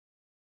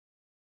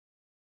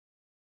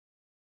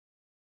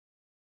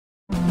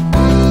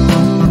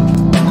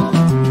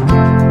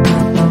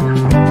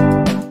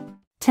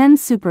10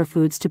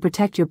 superfoods to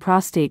protect your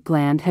prostate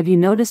gland. Have you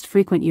noticed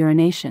frequent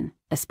urination,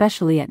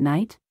 especially at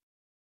night?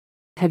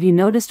 Have you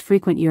noticed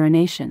frequent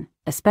urination,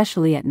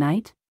 especially at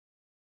night?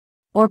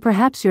 Or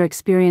perhaps you're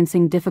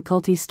experiencing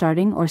difficulty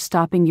starting or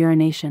stopping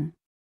urination.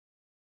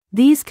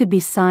 These could be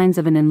signs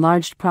of an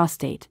enlarged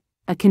prostate,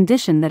 a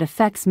condition that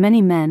affects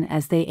many men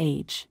as they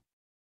age.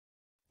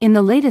 In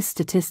the latest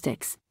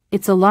statistics,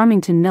 it's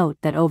alarming to note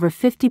that over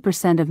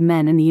 50% of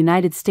men in the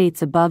United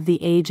States above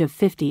the age of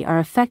 50 are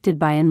affected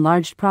by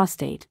enlarged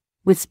prostate,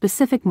 with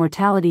specific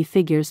mortality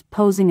figures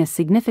posing a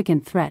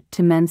significant threat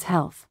to men's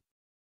health.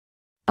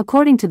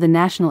 According to the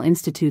National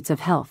Institutes of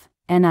Health,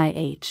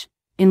 NIH,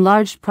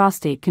 enlarged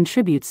prostate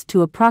contributes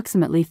to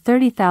approximately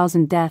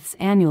 30,000 deaths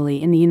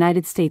annually in the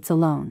United States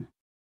alone.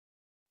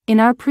 In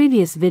our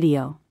previous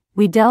video,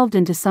 we delved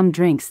into some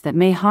drinks that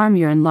may harm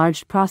your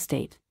enlarged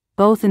prostate,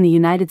 both in the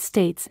United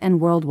States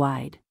and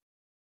worldwide.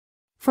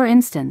 For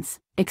instance,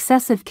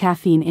 excessive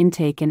caffeine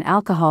intake and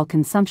alcohol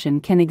consumption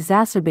can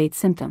exacerbate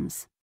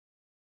symptoms.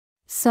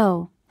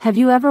 So, have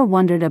you ever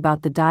wondered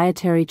about the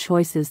dietary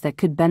choices that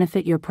could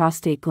benefit your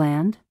prostate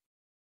gland?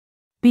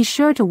 Be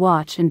sure to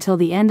watch until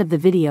the end of the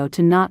video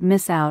to not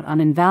miss out on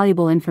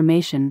invaluable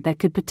information that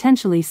could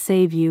potentially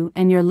save you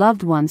and your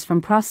loved ones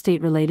from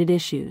prostate-related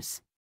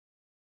issues.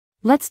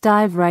 Let's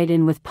dive right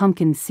in with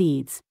pumpkin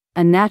seeds,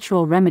 a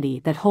natural remedy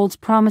that holds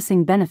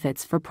promising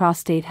benefits for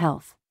prostate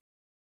health.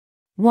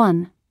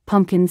 1.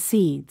 Pumpkin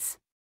seeds.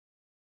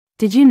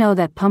 Did you know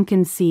that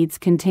pumpkin seeds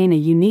contain a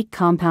unique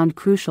compound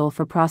crucial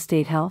for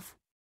prostate health?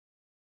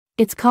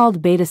 It's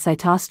called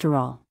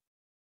beta-sitosterol.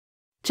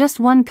 Just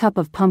 1 cup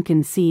of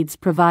pumpkin seeds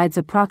provides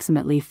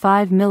approximately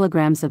 5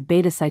 milligrams of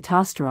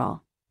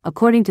beta-sitosterol,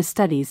 according to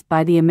studies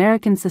by the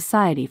American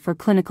Society for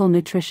Clinical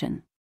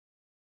Nutrition.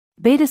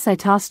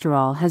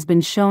 Beta-sitosterol has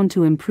been shown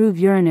to improve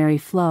urinary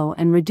flow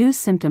and reduce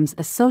symptoms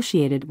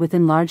associated with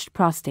enlarged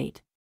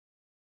prostate.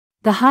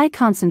 The high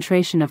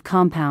concentration of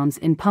compounds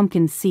in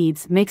pumpkin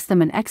seeds makes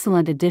them an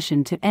excellent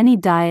addition to any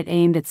diet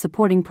aimed at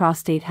supporting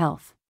prostate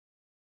health.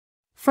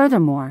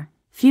 Furthermore,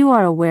 few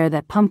are aware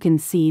that pumpkin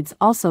seeds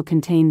also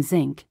contain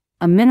zinc,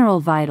 a mineral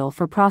vital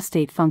for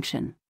prostate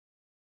function.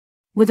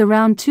 With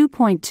around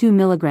 2.2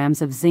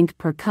 milligrams of zinc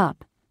per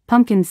cup,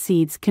 pumpkin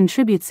seeds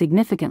contribute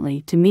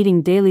significantly to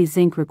meeting daily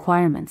zinc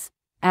requirements,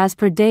 as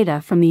per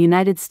data from the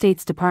United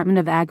States Department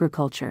of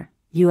Agriculture,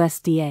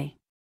 USDA.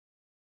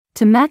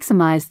 To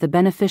maximize the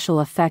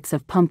beneficial effects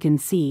of pumpkin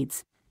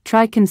seeds,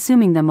 try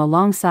consuming them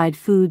alongside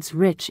foods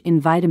rich in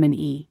vitamin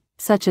E,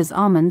 such as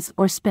almonds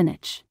or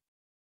spinach.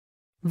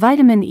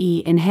 Vitamin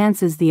E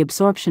enhances the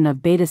absorption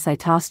of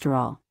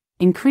beta-sitosterol,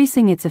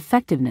 increasing its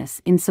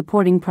effectiveness in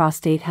supporting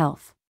prostate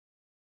health.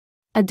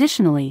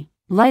 Additionally,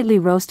 lightly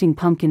roasting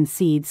pumpkin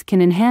seeds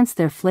can enhance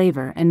their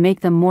flavor and make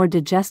them more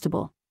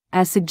digestible,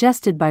 as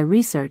suggested by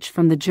research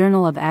from the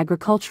Journal of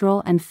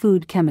Agricultural and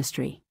Food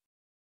Chemistry.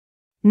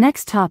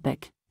 Next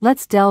topic,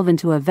 let's delve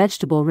into a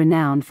vegetable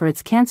renowned for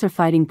its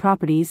cancer-fighting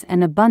properties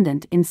and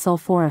abundant in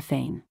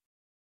sulforaphane.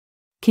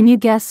 Can you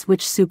guess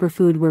which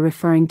superfood we're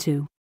referring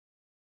to?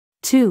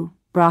 2.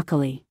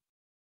 Broccoli.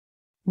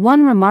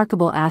 One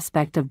remarkable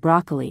aspect of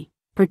broccoli,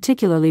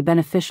 particularly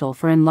beneficial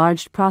for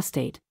enlarged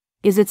prostate,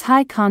 is its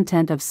high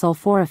content of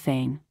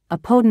sulforaphane, a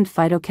potent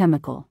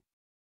phytochemical.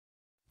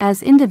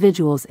 As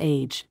individuals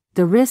age,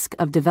 the risk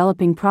of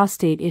developing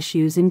prostate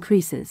issues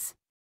increases.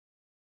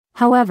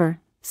 However,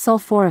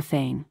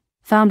 sulforaphane,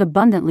 found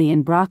abundantly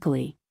in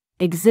broccoli,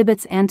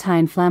 exhibits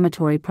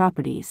anti-inflammatory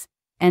properties,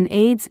 and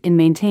aids in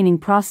maintaining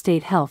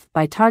prostate health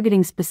by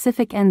targeting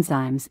specific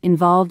enzymes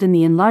involved in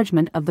the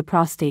enlargement of the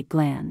prostate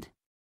gland.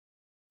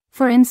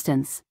 For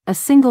instance, a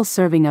single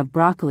serving of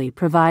broccoli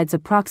provides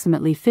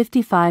approximately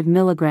 55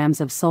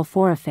 milligrams of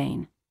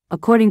sulforaphane,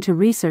 according to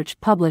research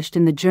published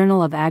in the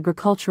Journal of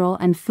Agricultural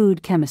and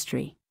Food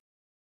Chemistry.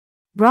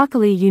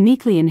 Broccoli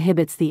uniquely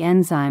inhibits the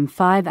enzyme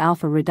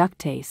 5-alpha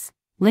reductase,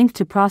 linked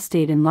to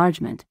prostate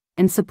enlargement,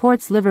 and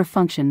supports liver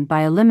function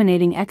by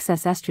eliminating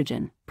excess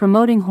estrogen,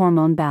 promoting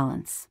hormone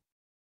balance.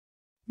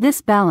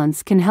 This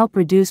balance can help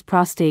reduce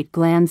prostate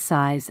gland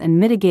size and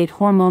mitigate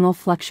hormonal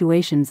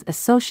fluctuations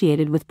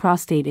associated with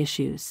prostate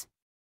issues.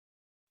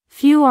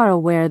 Few are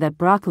aware that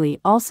broccoli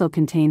also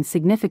contains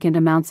significant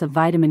amounts of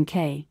vitamin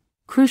K,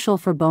 crucial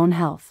for bone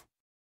health.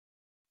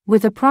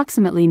 With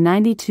approximately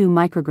 92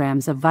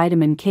 micrograms of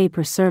vitamin K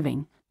per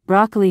serving,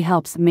 broccoli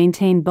helps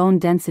maintain bone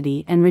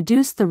density and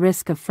reduce the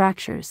risk of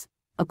fractures,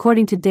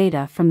 according to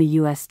data from the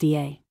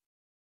USDA.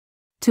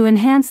 To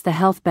enhance the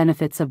health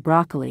benefits of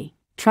broccoli,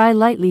 try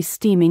lightly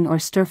steaming or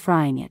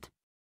stir-frying it.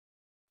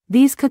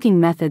 These cooking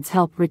methods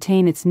help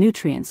retain its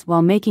nutrients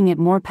while making it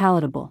more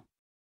palatable.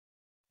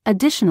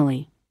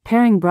 Additionally,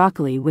 pairing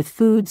broccoli with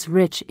foods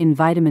rich in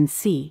vitamin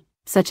C,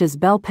 such as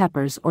bell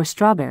peppers or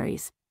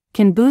strawberries,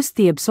 can boost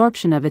the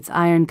absorption of its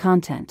iron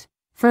content,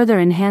 further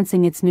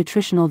enhancing its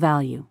nutritional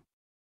value.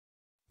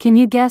 Can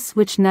you guess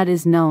which nut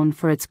is known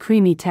for its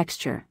creamy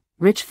texture,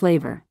 rich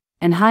flavor,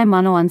 and high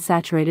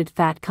monounsaturated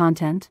fat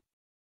content?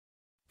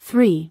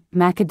 3.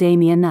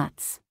 Macadamia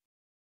nuts.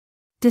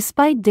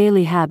 Despite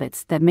daily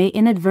habits that may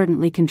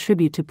inadvertently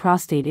contribute to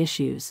prostate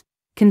issues,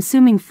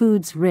 consuming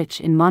foods rich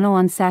in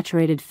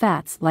monounsaturated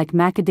fats like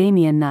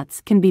macadamia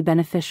nuts can be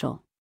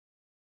beneficial.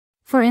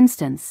 For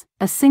instance,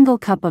 a single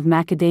cup of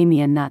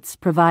macadamia nuts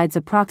provides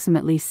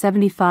approximately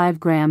 75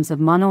 grams of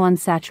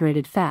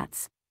monounsaturated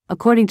fats,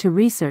 according to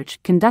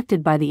research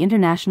conducted by the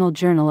International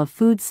Journal of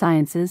Food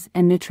Sciences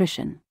and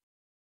Nutrition.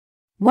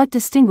 What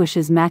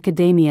distinguishes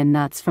macadamia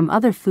nuts from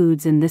other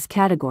foods in this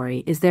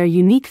category is their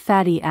unique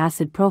fatty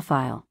acid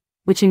profile,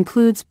 which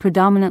includes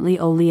predominantly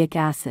oleic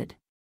acid.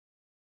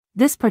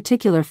 This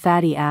particular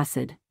fatty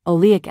acid,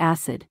 oleic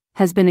acid,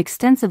 has been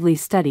extensively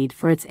studied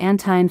for its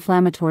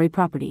anti-inflammatory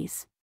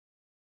properties.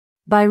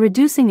 By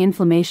reducing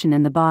inflammation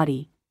in the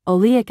body,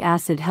 oleic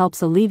acid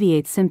helps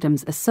alleviate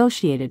symptoms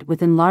associated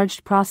with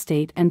enlarged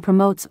prostate and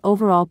promotes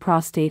overall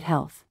prostate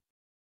health.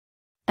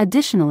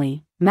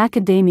 Additionally,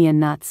 macadamia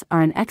nuts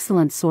are an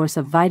excellent source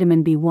of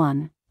vitamin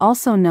B1,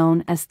 also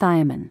known as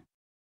thiamine.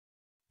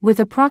 With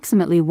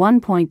approximately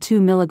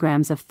 1.2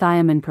 milligrams of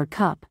thiamine per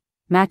cup,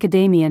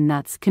 macadamia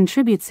nuts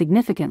contribute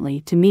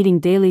significantly to meeting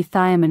daily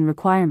thiamine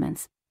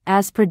requirements,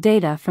 as per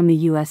data from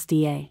the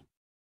USDA.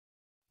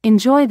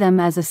 Enjoy them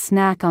as a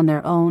snack on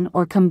their own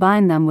or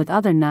combine them with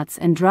other nuts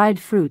and dried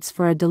fruits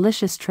for a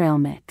delicious trail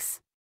mix.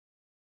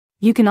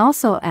 You can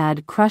also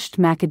add crushed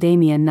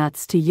macadamia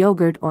nuts to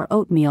yogurt or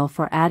oatmeal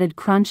for added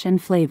crunch and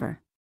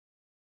flavor.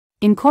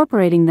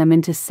 Incorporating them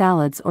into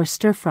salads or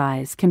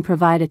stir-fries can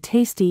provide a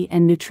tasty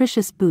and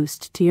nutritious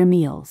boost to your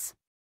meals.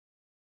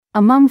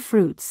 Among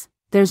fruits,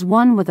 there's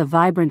one with a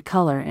vibrant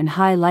color and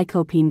high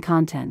lycopene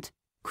content,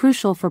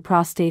 crucial for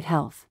prostate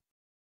health.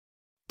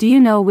 Do you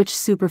know which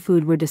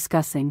superfood we're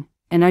discussing,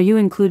 and are you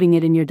including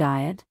it in your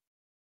diet?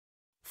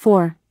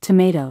 4.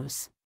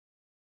 Tomatoes.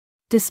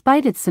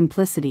 Despite its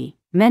simplicity,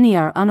 many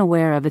are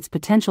unaware of its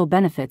potential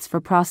benefits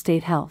for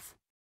prostate health.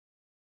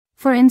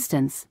 For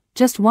instance,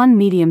 just one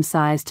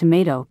medium-sized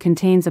tomato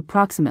contains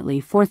approximately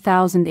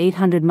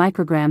 4,800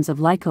 micrograms of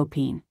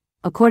lycopene,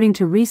 according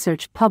to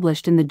research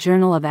published in the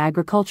Journal of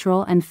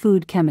Agricultural and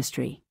Food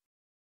Chemistry.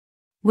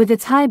 With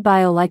its high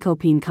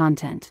biolycopene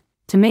content,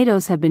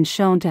 tomatoes have been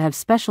shown to have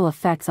special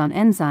effects on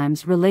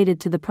enzymes related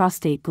to the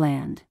prostate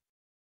gland.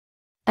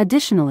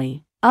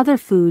 Additionally, other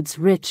foods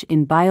rich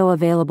in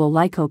bioavailable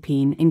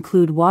lycopene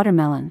include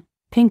watermelon,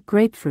 pink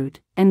grapefruit,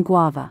 and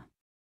guava.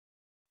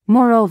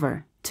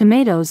 Moreover,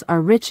 tomatoes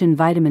are rich in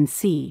vitamin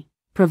C,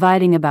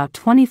 providing about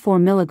 24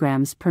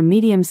 milligrams per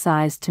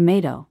medium-sized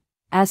tomato,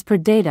 as per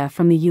data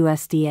from the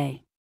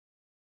USDA.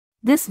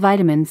 This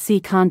vitamin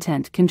C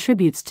content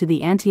contributes to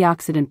the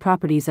antioxidant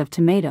properties of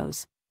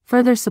tomatoes,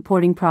 further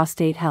supporting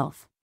prostate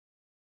health.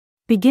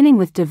 Beginning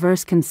with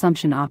diverse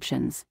consumption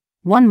options,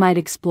 one might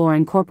explore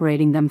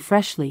incorporating them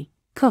freshly,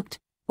 cooked,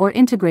 or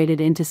integrated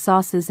into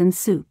sauces and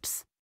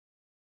soups.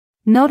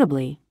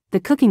 Notably, the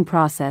cooking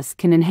process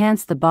can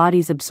enhance the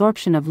body's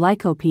absorption of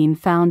lycopene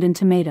found in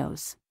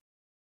tomatoes.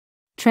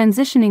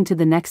 Transitioning to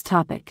the next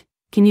topic,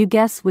 can you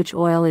guess which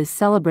oil is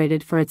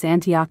celebrated for its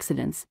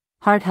antioxidants,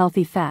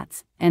 heart-healthy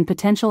fats, and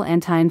potential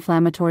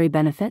anti-inflammatory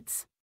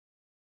benefits?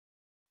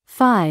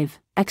 5.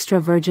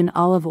 Extra virgin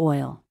olive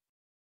oil.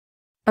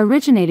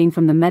 Originating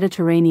from the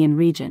Mediterranean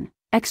region,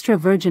 extra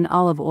virgin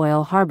olive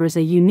oil harbors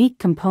a unique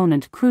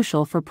component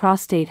crucial for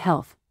prostate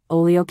health,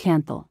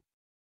 oleocanthal.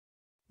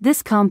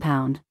 This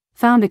compound,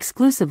 found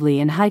exclusively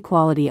in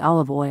high-quality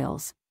olive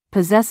oils,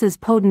 possesses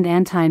potent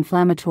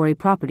anti-inflammatory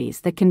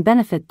properties that can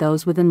benefit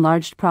those with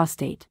enlarged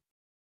prostate.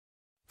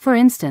 For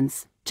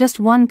instance, just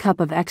 1 cup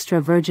of extra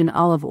virgin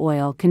olive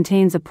oil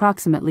contains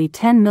approximately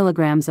 10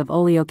 milligrams of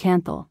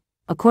oleocanthal,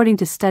 according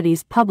to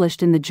studies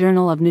published in the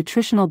Journal of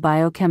Nutritional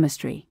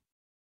Biochemistry.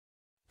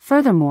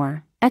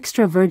 Furthermore,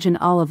 extra virgin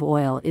olive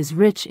oil is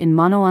rich in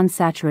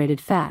monounsaturated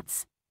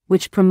fats,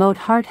 which promote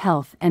heart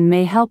health and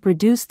may help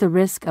reduce the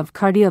risk of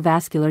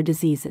cardiovascular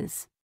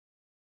diseases.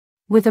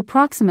 With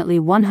approximately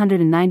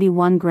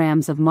 191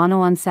 grams of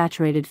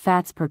monounsaturated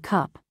fats per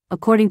cup,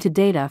 according to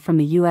data from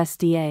the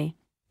USDA,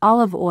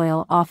 olive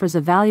oil offers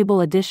a valuable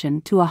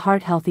addition to a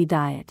heart-healthy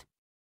diet.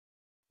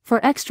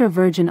 For extra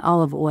virgin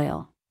olive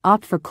oil,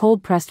 opt for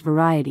cold-pressed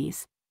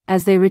varieties,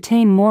 as they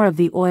retain more of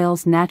the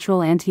oil's natural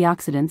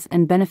antioxidants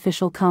and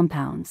beneficial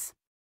compounds.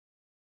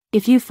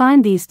 If you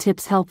find these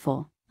tips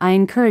helpful, I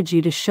encourage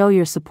you to show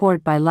your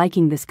support by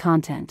liking this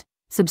content,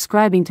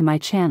 subscribing to my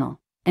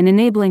channel, and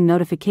enabling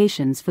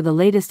notifications for the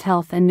latest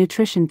health and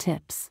nutrition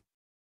tips.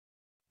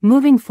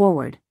 Moving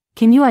forward,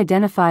 can you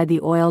identify the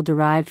oil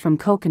derived from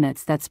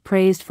coconuts that's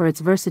praised for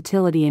its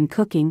versatility in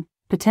cooking,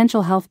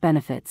 potential health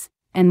benefits,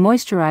 and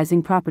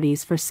moisturizing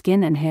properties for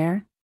skin and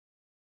hair?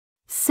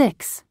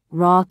 6.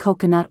 Raw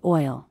coconut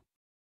oil.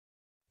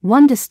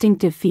 One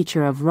distinctive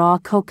feature of raw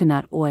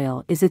coconut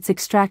oil is its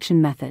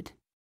extraction method.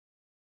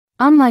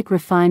 Unlike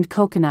refined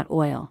coconut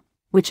oil,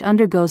 which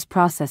undergoes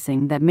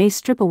processing that may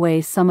strip away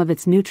some of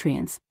its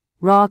nutrients,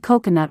 raw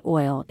coconut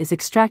oil is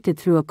extracted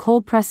through a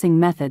cold pressing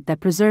method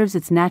that preserves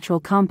its natural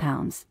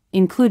compounds,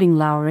 including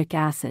lauric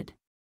acid.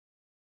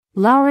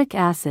 Lauric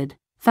acid,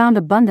 found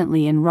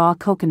abundantly in raw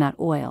coconut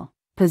oil,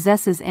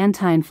 possesses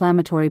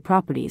anti-inflammatory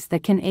properties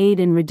that can aid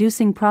in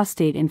reducing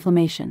prostate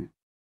inflammation.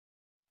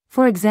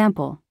 For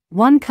example,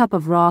 1 cup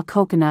of raw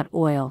coconut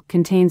oil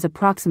contains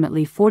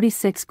approximately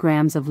 46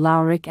 grams of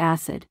lauric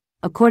acid,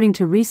 according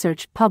to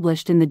research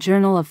published in the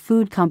Journal of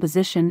Food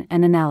Composition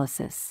and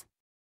Analysis.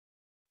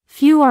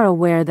 Few are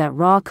aware that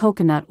raw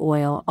coconut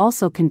oil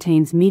also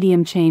contains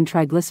medium-chain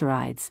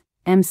triglycerides,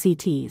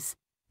 MCTs,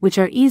 which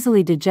are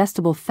easily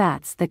digestible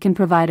fats that can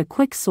provide a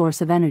quick source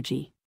of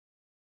energy.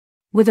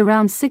 With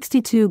around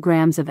 62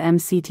 grams of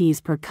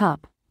MCTs per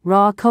cup,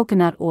 raw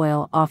coconut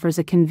oil offers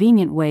a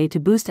convenient way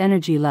to boost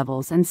energy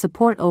levels and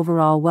support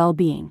overall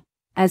well-being,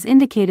 as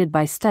indicated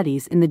by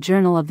studies in the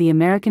Journal of the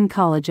American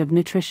College of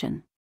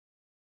Nutrition.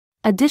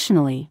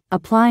 Additionally,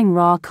 applying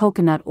raw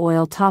coconut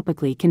oil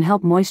topically can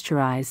help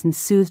moisturize and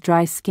soothe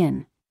dry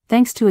skin,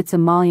 thanks to its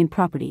emollient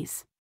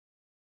properties.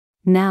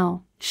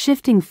 Now,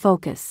 shifting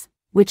focus,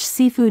 which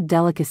seafood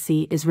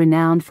delicacy is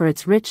renowned for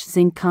its rich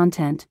zinc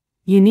content,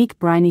 unique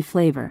briny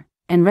flavor,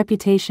 and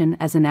reputation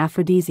as an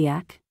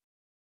aphrodisiac?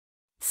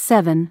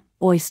 7.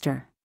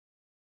 Oyster.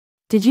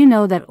 Did you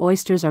know that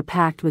oysters are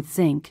packed with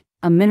zinc,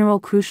 a mineral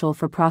crucial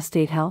for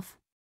prostate health?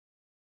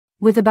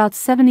 With about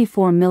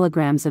 74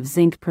 milligrams of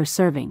zinc per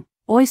serving,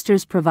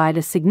 oysters provide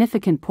a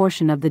significant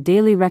portion of the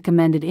daily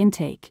recommended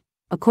intake,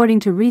 according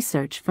to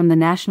research from the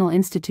National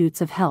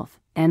Institutes of Health,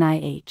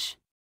 NIH.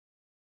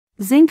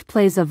 Zinc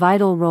plays a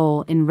vital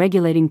role in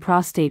regulating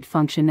prostate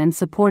function and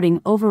supporting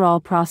overall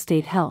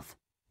prostate health,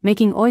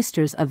 making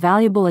oysters a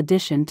valuable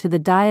addition to the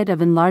diet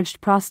of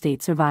enlarged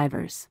prostate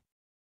survivors.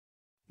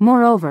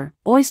 Moreover,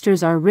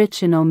 oysters are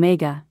rich in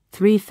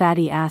omega-3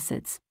 fatty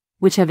acids,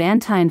 which have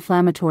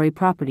anti-inflammatory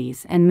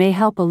properties and may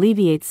help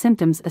alleviate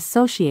symptoms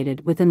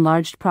associated with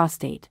enlarged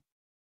prostate.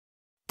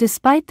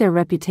 Despite their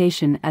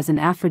reputation as an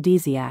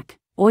aphrodisiac,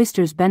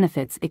 oysters'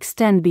 benefits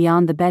extend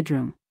beyond the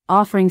bedroom,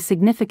 offering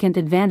significant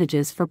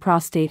advantages for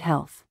prostate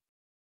health.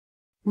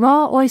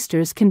 Raw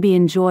oysters can be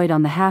enjoyed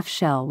on the half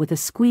shell with a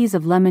squeeze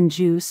of lemon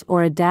juice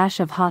or a dash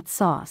of hot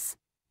sauce,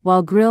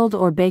 while grilled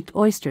or baked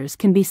oysters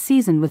can be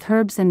seasoned with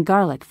herbs and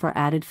garlic for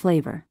added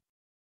flavor.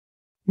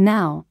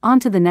 Now,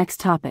 on to the next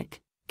topic.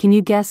 Can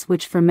you guess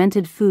which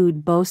fermented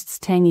food boasts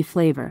tangy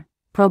flavor,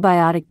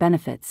 probiotic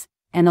benefits,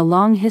 and a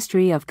long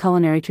history of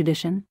culinary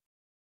tradition?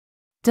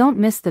 Don't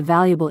miss the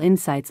valuable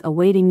insights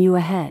awaiting you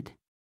ahead.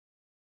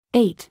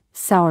 8.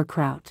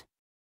 Sauerkraut.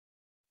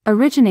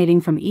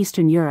 Originating from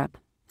Eastern Europe,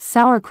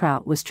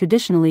 sauerkraut was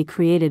traditionally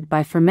created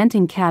by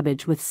fermenting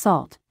cabbage with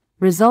salt,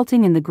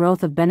 resulting in the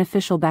growth of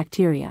beneficial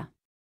bacteria.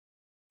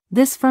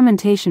 This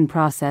fermentation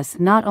process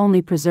not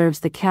only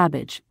preserves the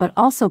cabbage but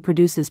also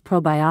produces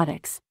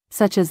probiotics,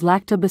 such as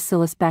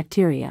lactobacillus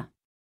bacteria.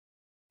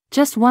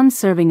 Just one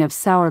serving of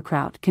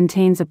sauerkraut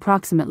contains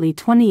approximately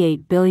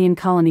 28 billion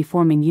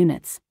colony-forming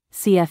units,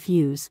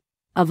 CFUs,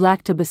 of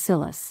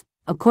lactobacillus,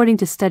 according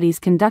to studies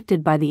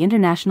conducted by the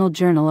International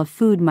Journal of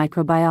Food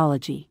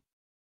Microbiology.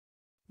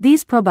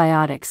 These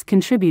probiotics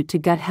contribute to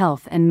gut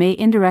health and may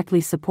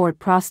indirectly support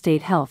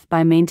prostate health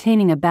by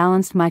maintaining a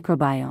balanced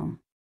microbiome.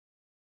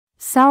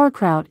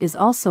 Sauerkraut is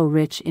also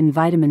rich in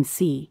vitamin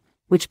C,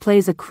 which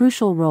plays a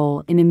crucial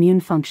role in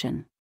immune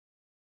function.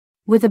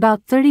 With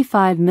about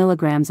 35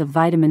 milligrams of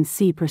vitamin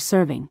C per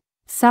serving,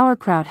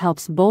 sauerkraut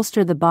helps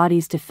bolster the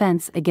body's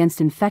defense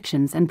against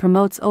infections and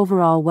promotes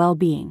overall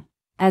well-being,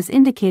 as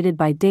indicated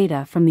by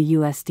data from the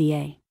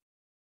USDA.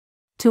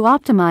 To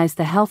optimize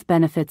the health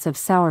benefits of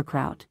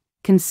sauerkraut,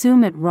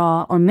 consume it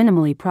raw or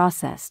minimally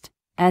processed,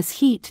 as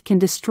heat can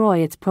destroy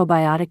its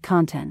probiotic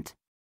content.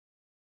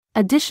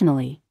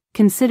 Additionally,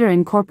 consider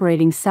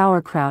incorporating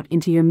sauerkraut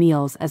into your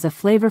meals as a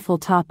flavorful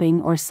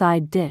topping or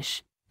side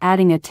dish,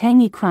 adding a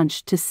tangy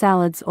crunch to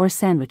salads or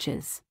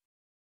sandwiches.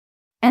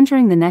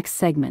 Entering the next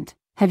segment,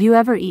 have you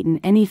ever eaten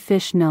any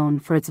fish known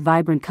for its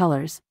vibrant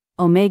colors,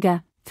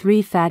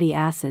 omega-3 fatty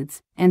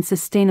acids, and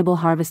sustainable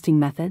harvesting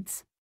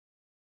methods?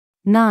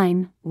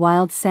 9.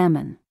 Wild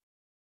salmon.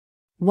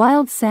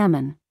 Wild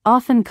salmon,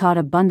 often caught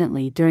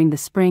abundantly during the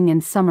spring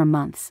and summer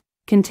months,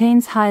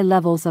 contains high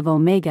levels of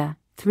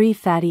omega-3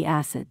 fatty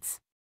acids.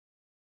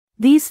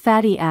 These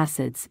fatty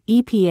acids,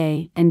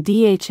 EPA and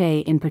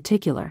DHA in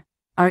particular,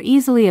 are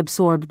easily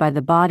absorbed by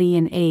the body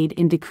and aid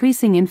in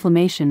decreasing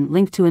inflammation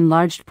linked to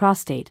enlarged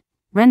prostate,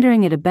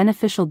 rendering it a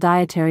beneficial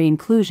dietary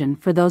inclusion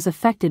for those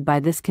affected by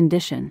this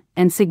condition,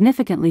 and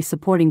significantly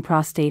supporting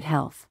prostate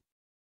health.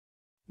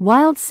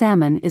 Wild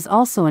salmon is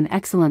also an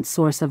excellent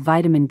source of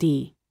vitamin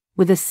D,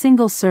 with a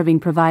single serving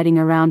providing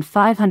around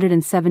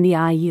 570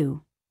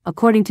 IU,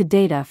 according to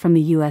data from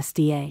the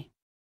USDA.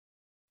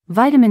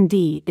 Vitamin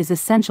D is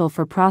essential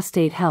for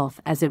prostate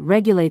health as it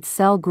regulates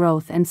cell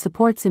growth and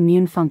supports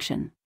immune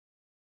function.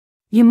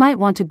 You might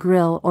want to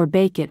grill or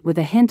bake it with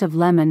a hint of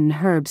lemon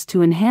and herbs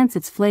to enhance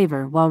its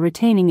flavor while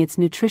retaining its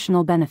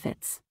nutritional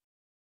benefits.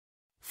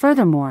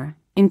 Furthermore,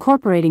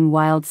 incorporating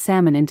wild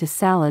salmon into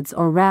salads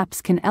or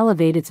wraps can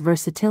elevate its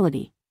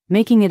versatility,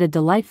 making it a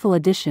delightful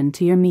addition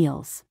to your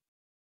meals.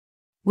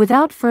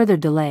 Without further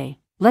delay,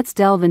 let's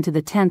delve into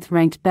the 10th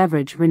ranked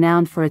beverage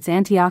renowned for its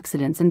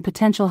antioxidants and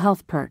potential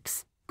health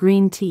perks,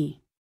 green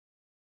tea.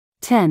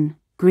 10.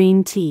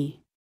 Green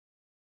tea.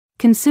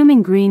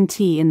 Consuming green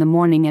tea in the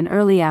morning and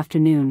early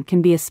afternoon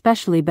can be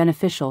especially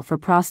beneficial for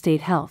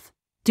prostate health,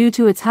 due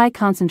to its high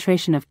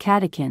concentration of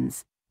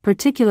catechins,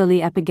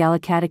 particularly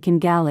epigallocatechin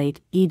gallate,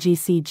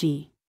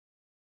 EGCG.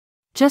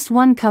 Just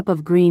 1 cup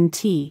of green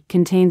tea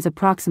contains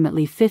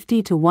approximately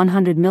 50 to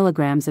 100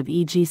 milligrams of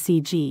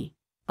EGCG,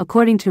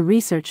 according to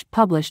research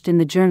published in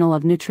the Journal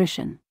of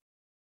Nutrition.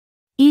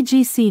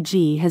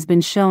 EGCG has been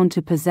shown to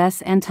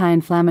possess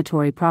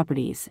anti-inflammatory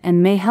properties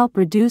and may help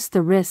reduce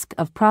the risk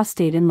of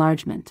prostate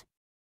enlargement.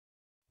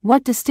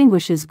 What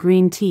distinguishes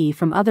green tea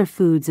from other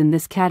foods in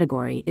this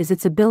category is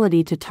its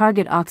ability to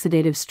target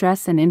oxidative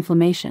stress and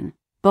inflammation,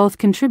 both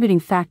contributing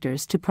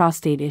factors to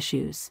prostate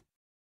issues.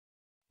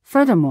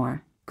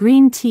 Furthermore,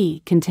 green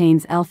tea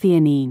contains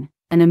L-theanine,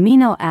 an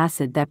amino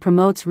acid that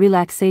promotes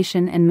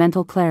relaxation and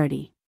mental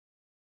clarity.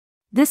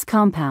 This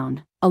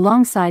compound,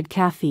 alongside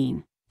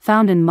caffeine,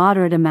 found in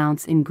moderate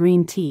amounts in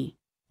green tea,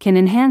 can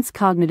enhance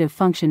cognitive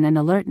function and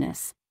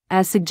alertness,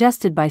 as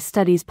suggested by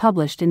studies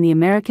published in the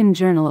American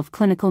Journal of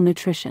Clinical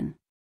Nutrition.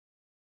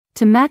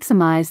 To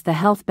maximize the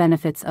health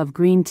benefits of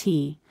green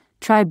tea,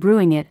 try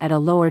brewing it at a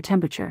lower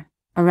temperature,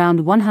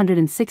 around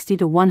 160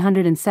 to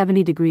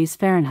 170 degrees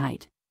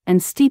Fahrenheit,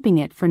 and steeping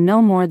it for no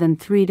more than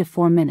 3 to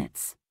 4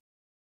 minutes.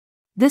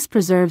 This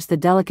preserves the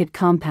delicate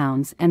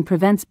compounds and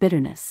prevents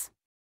bitterness.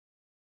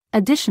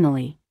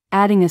 Additionally,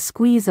 adding a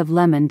squeeze of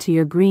lemon to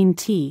your green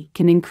tea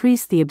can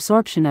increase the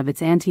absorption of its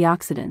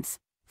antioxidants,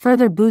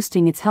 further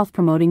boosting its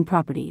health-promoting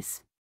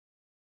properties.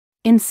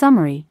 In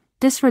summary,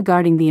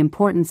 disregarding the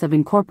importance of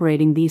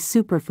incorporating these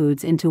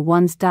superfoods into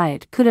one's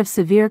diet could have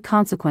severe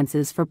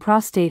consequences for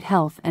prostate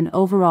health and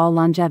overall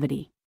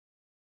longevity.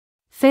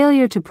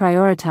 Failure to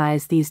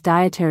prioritize these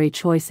dietary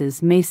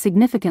choices may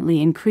significantly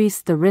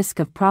increase the risk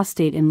of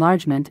prostate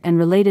enlargement and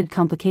related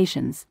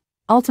complications,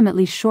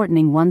 ultimately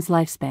shortening one's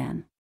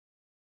lifespan.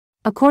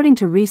 According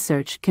to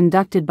research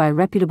conducted by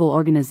reputable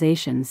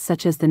organizations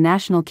such as the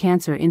National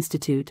Cancer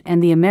Institute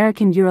and the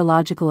American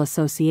Urological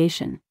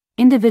Association,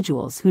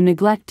 individuals who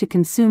neglect to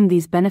consume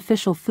these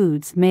beneficial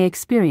foods may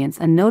experience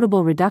a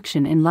notable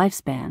reduction in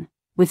lifespan,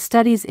 with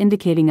studies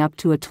indicating up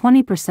to a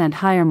 20%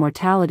 higher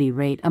mortality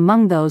rate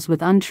among those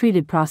with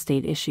untreated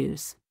prostate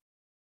issues.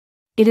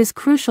 It is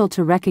crucial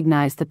to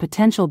recognize the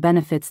potential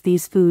benefits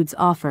these foods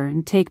offer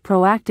and take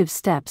proactive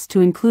steps to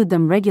include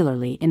them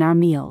regularly in our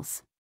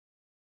meals.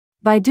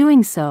 By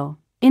doing so,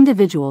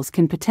 individuals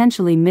can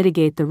potentially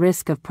mitigate the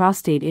risk of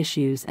prostate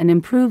issues and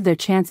improve their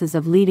chances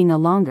of leading a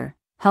longer,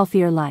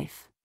 healthier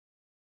life.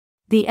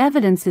 The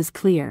evidence is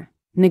clear: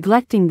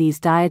 neglecting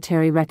these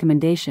dietary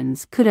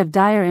recommendations could have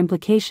dire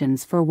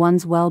implications for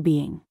one's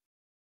well-being.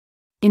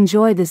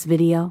 Enjoy this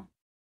video?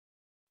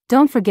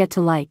 Don't forget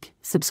to like,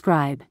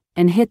 subscribe,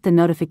 and hit the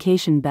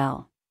notification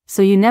bell,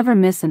 so you never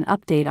miss an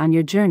update on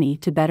your journey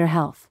to better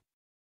health.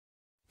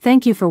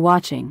 Thank you for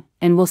watching,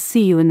 and we'll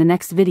see you in the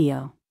next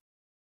video.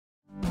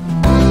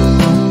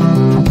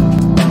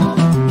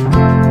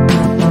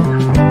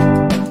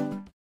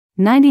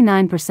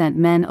 99%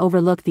 men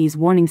overlook these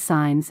warning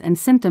signs and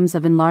symptoms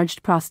of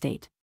enlarged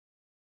prostate.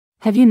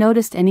 Have you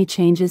noticed any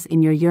changes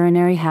in your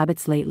urinary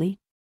habits lately?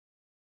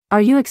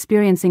 Are you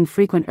experiencing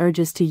frequent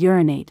urges to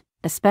urinate,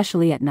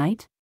 especially at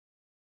night?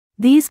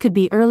 These could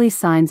be early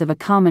signs of a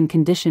common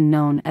condition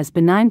known as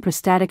benign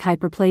prostatic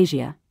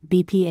hyperplasia,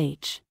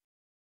 BPH.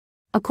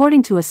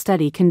 According to a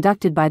study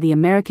conducted by the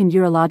American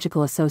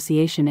Urological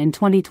Association in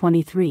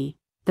 2023,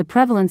 the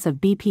prevalence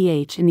of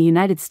BPH in the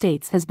United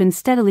States has been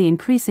steadily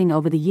increasing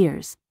over the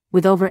years,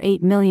 with over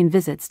 8 million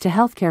visits to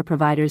healthcare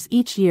providers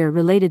each year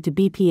related to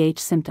BPH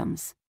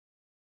symptoms.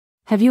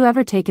 Have you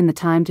ever taken the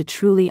time to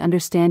truly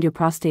understand your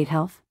prostate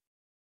health?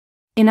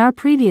 In our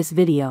previous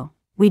video,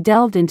 we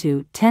delved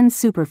into 10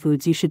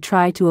 superfoods you should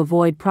try to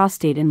avoid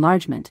prostate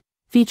enlargement,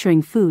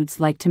 featuring foods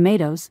like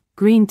tomatoes,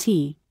 green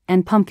tea,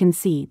 and pumpkin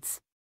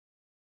seeds.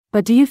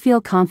 But do you feel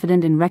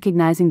confident in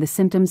recognizing the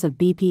symptoms of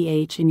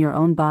BPH in your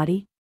own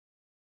body?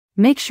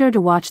 Make sure to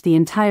watch the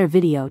entire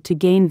video to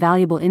gain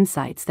valuable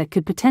insights that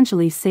could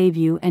potentially save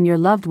you and your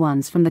loved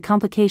ones from the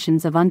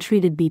complications of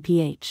untreated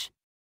BPH.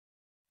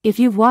 If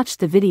you've watched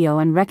the video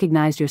and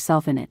recognized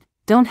yourself in it,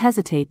 don't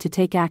hesitate to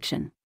take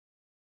action.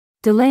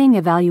 Delaying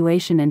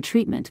evaluation and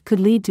treatment could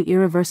lead to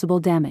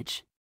irreversible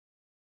damage.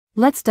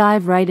 Let's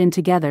dive right in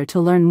together to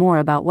learn more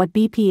about what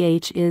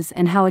BPH is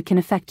and how it can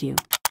affect you.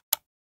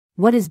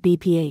 What is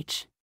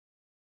BPH?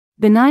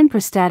 Benign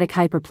prostatic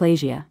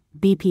hyperplasia,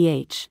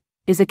 BPH,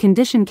 is a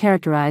condition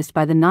characterized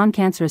by the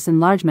non-cancerous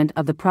enlargement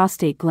of the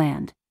prostate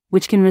gland,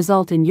 which can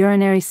result in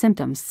urinary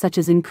symptoms such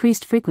as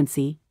increased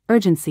frequency,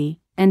 urgency,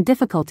 and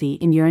difficulty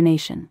in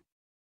urination.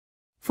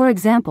 For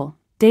example,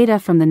 data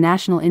from the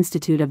National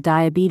Institute of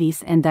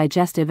Diabetes and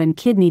Digestive and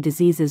Kidney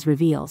Diseases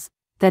reveals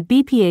that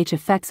BPH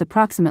affects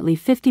approximately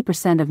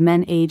 50% of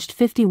men aged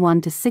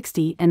 51 to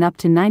 60 and up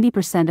to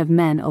 90% of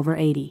men over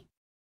 80.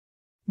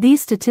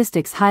 These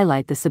statistics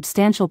highlight the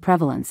substantial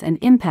prevalence and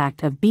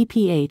impact of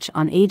BPH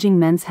on aging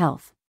men's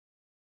health.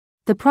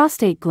 The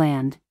prostate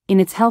gland, in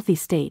its healthy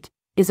state,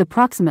 is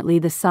approximately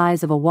the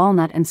size of a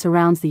walnut and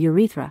surrounds the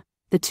urethra,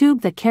 the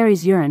tube that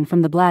carries urine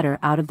from the bladder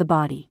out of the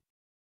body.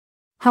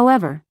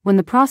 However, when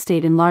the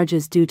prostate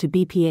enlarges due to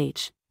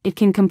BPH, it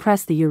can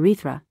compress the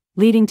urethra,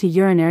 leading to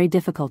urinary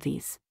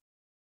difficulties.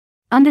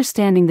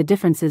 Understanding the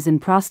differences in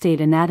prostate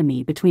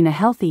anatomy between a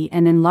healthy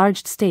and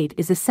enlarged state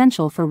is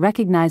essential for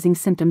recognizing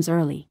symptoms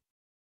early.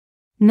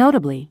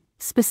 Notably,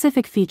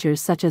 specific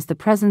features such as the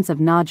presence of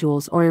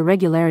nodules or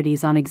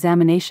irregularities on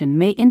examination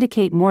may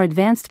indicate more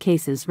advanced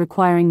cases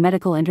requiring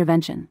medical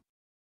intervention.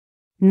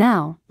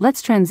 Now,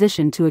 let's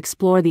transition to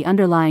explore the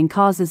underlying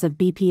causes of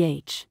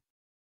BPH.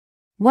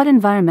 What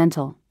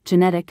environmental,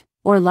 genetic,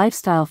 or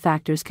lifestyle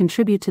factors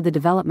contribute to the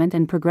development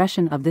and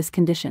progression of this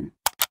condition?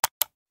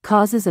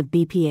 Causes of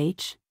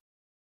BPH.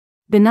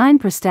 Benign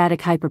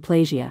prostatic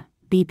hyperplasia,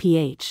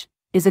 BPH,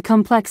 is a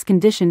complex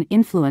condition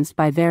influenced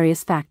by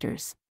various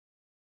factors.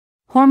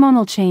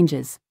 Hormonal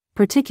changes,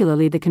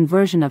 particularly the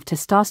conversion of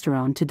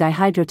testosterone to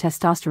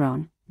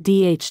dihydrotestosterone,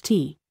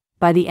 DHT,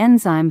 by the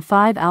enzyme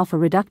 5-alpha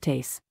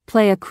reductase,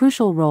 play a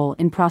crucial role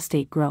in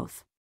prostate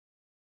growth.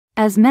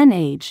 As men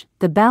age,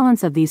 the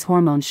balance of these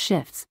hormones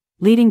shifts,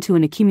 leading to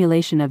an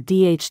accumulation of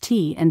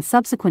DHT and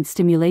subsequent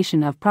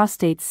stimulation of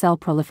prostate cell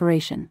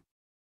proliferation.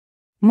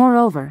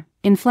 Moreover,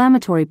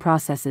 inflammatory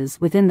processes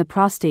within the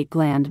prostate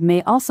gland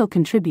may also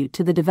contribute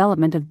to the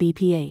development of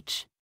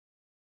BPH.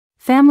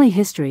 Family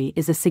history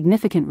is a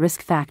significant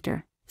risk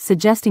factor,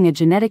 suggesting a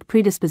genetic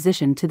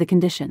predisposition to the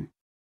condition.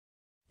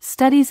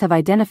 Studies have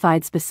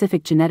identified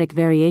specific genetic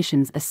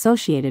variations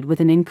associated with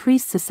an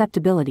increased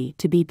susceptibility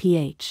to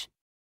BPH.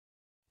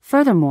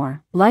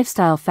 Furthermore,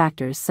 lifestyle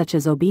factors such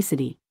as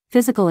obesity,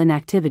 physical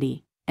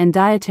inactivity, and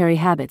dietary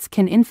habits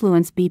can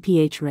influence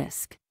BPH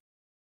risk.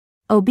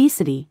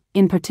 Obesity,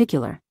 in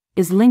particular,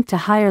 is linked to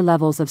higher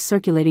levels of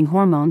circulating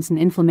hormones and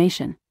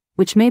inflammation,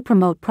 which may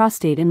promote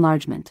prostate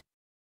enlargement.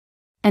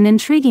 An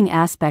intriguing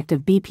aspect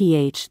of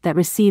BPH that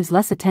receives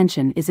less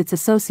attention is its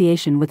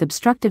association with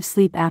obstructive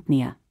sleep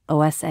apnea,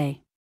 OSA.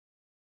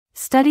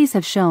 Studies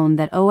have shown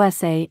that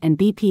OSA and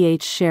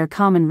BPH share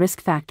common risk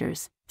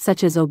factors,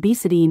 such as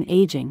obesity and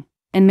aging,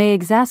 and may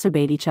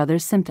exacerbate each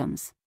other's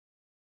symptoms.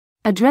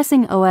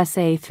 Addressing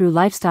OSA through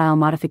lifestyle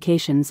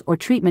modifications or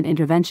treatment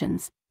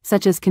interventions,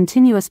 such as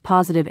continuous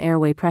positive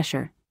airway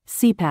pressure,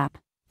 CPAP,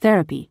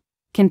 therapy,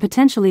 can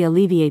potentially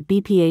alleviate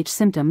BPH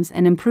symptoms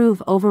and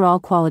improve overall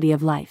quality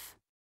of life.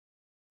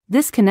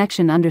 This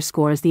connection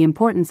underscores the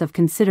importance of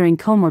considering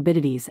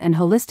comorbidities and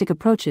holistic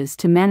approaches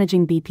to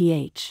managing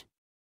BPH.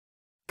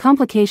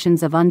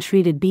 Complications of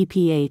untreated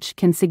BPH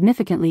can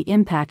significantly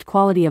impact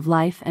quality of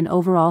life and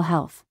overall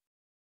health.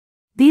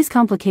 These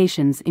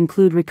complications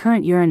include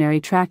recurrent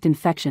urinary tract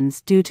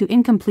infections due to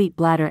incomplete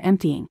bladder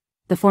emptying,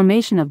 the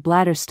formation of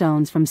bladder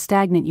stones from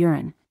stagnant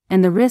urine,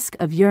 and the risk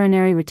of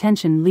urinary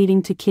retention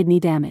leading to kidney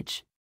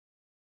damage.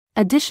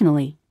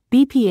 Additionally,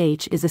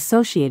 BPH is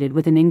associated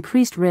with an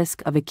increased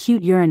risk of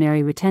acute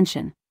urinary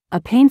retention, a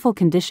painful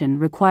condition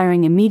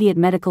requiring immediate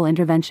medical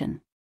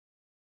intervention.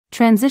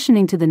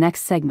 Transitioning to the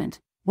next segment,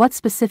 what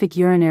specific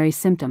urinary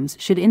symptoms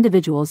should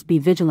individuals be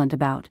vigilant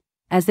about,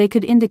 as they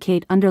could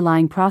indicate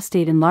underlying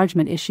prostate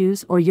enlargement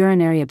issues or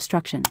urinary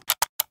obstruction?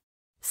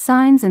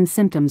 Signs and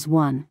symptoms.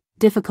 1.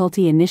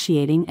 Difficulty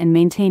initiating and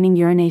maintaining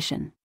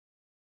urination.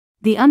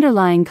 The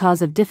underlying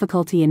cause of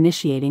difficulty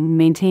initiating and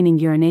maintaining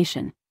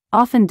urination,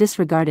 often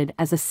disregarded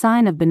as a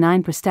sign of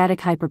benign prostatic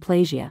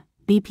hyperplasia,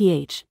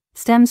 BPH,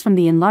 stems from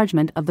the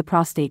enlargement of the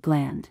prostate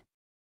gland.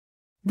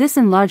 This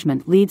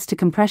enlargement leads to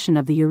compression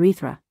of the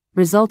urethra,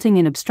 resulting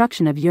in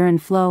obstruction of urine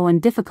flow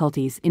and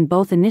difficulties in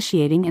both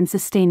initiating and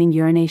sustaining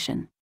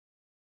urination.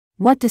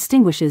 What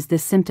distinguishes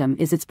this symptom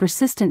is its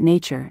persistent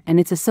nature and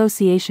its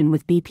association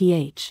with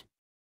BPH.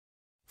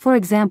 For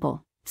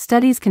example,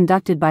 studies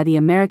conducted by the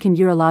American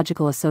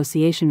Urological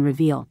Association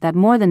reveal that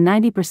more than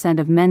 90%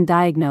 of men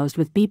diagnosed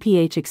with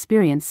BPH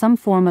experience some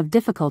form of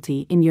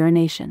difficulty in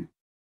urination.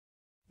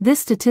 This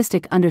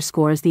statistic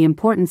underscores the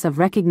importance of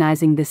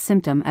recognizing this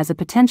symptom as a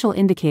potential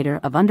indicator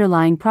of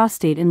underlying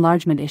prostate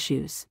enlargement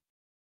issues.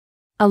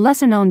 A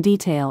lesser-known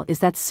detail is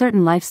that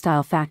certain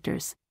lifestyle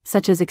factors,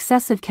 such as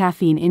excessive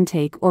caffeine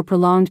intake or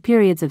prolonged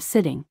periods of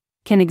sitting,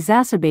 can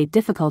exacerbate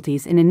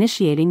difficulties in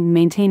initiating and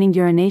maintaining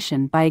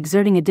urination by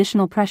exerting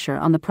additional pressure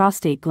on the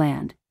prostate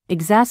gland,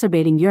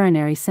 exacerbating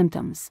urinary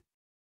symptoms.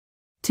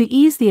 To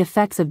ease the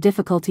effects of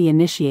difficulty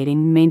initiating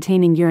and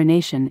maintaining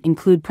urination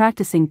include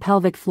practicing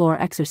pelvic floor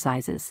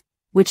exercises,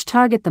 which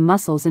target the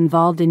muscles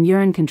involved in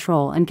urine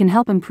control and can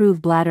help improve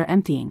bladder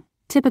emptying.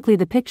 Typically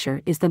the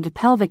picture is the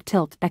pelvic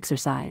tilt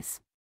exercise.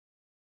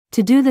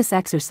 To do this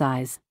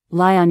exercise,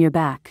 lie on your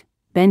back,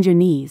 bend your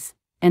knees,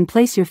 and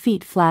place your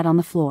feet flat on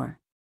the floor.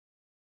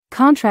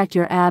 Contract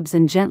your abs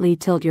and gently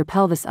tilt your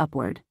pelvis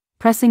upward,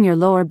 pressing your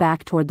lower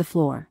back toward the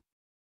floor.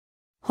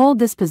 Hold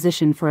this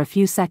position for a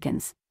few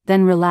seconds,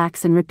 then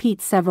relax and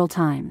repeat several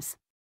times.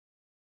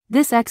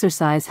 This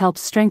exercise helps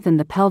strengthen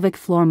the pelvic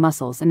floor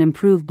muscles and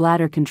improve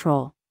bladder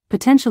control,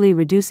 potentially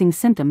reducing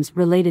symptoms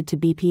related to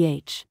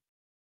BPH.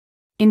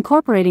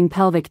 Incorporating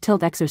pelvic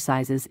tilt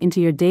exercises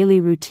into your daily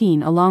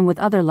routine along with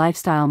other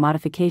lifestyle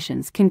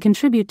modifications can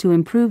contribute to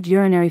improved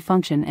urinary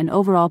function and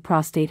overall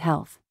prostate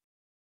health.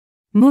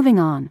 Moving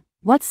on,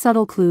 what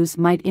subtle clues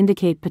might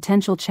indicate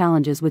potential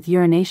challenges with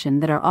urination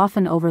that are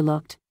often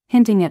overlooked,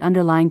 hinting at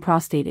underlying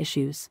prostate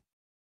issues?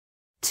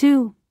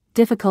 2.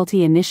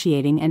 Difficulty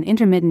initiating and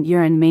intermittent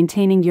urine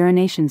maintaining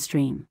urination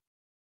stream.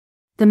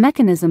 The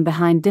mechanism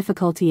behind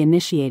difficulty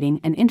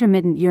initiating and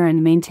intermittent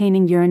urine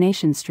maintaining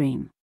urination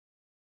stream.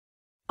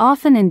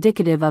 Often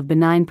indicative of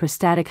benign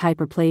prostatic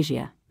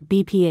hyperplasia,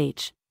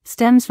 BPH,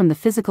 stems from the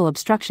physical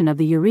obstruction of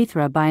the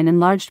urethra by an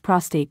enlarged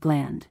prostate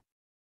gland.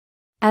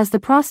 As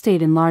the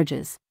prostate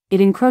enlarges, it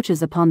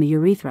encroaches upon the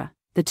urethra,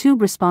 the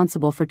tube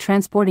responsible for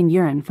transporting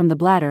urine from the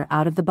bladder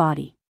out of the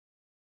body.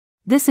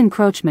 This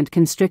encroachment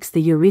constricts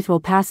the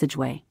urethral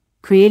passageway,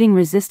 creating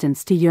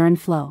resistance to urine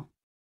flow.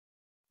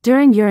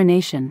 During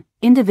urination,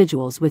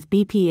 individuals with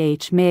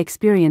BPH may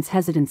experience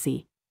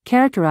hesitancy,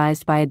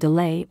 characterized by a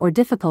delay or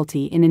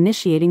difficulty in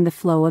initiating the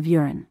flow of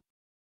urine.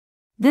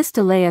 This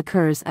delay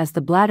occurs as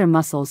the bladder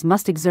muscles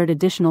must exert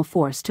additional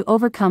force to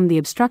overcome the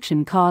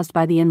obstruction caused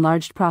by the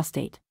enlarged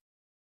prostate.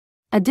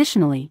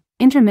 Additionally,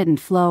 intermittent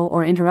flow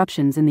or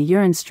interruptions in the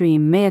urine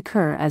stream may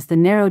occur as the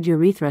narrowed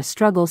urethra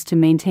struggles to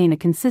maintain a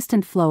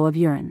consistent flow of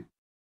urine.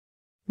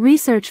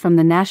 Research from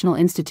the National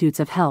Institutes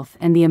of Health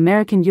and the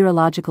American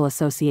Urological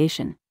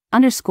Association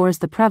underscores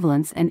the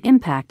prevalence and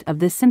impact of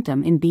this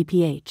symptom in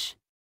BPH.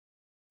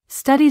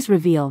 Studies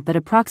reveal that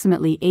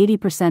approximately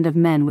 80% of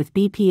men with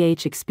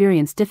BPH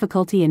experience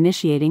difficulty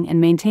initiating and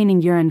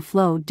maintaining urine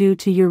flow due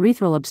to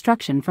urethral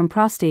obstruction from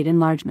prostate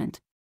enlargement.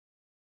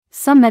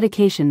 Some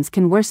medications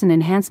can worsen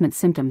enhancement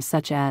symptoms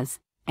such as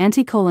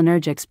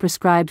anticholinergics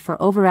prescribed for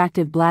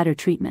overactive bladder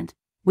treatment,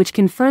 which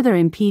can further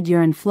impede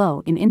urine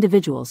flow in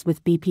individuals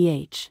with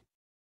BPH.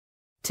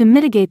 To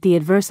mitigate the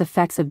adverse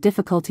effects of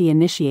difficulty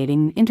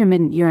initiating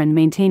intermittent urine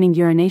maintaining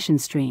urination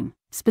stream,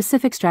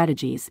 specific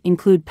strategies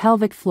include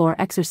pelvic floor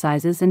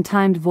exercises and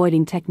timed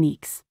voiding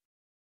techniques.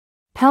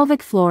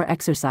 Pelvic floor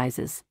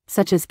exercises,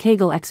 such as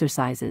Kegel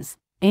exercises,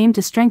 aim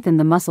to strengthen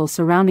the muscles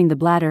surrounding the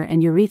bladder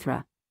and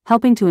urethra,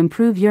 helping to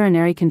improve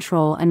urinary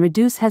control and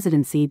reduce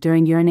hesitancy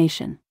during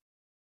urination.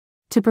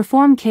 To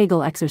perform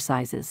Kegel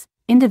exercises,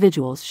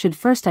 individuals should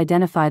first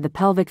identify the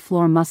pelvic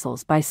floor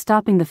muscles by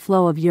stopping the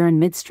flow of urine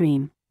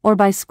midstream, or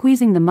by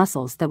squeezing the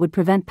muscles that would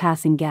prevent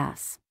passing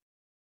gas.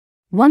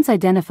 Once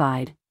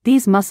identified,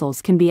 these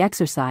muscles can be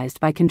exercised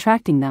by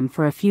contracting them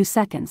for a few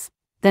seconds,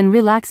 then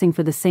relaxing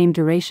for the same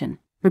duration,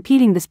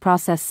 repeating this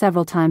process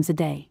several times a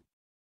day.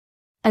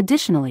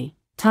 Additionally,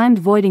 timed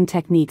voiding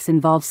techniques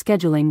involve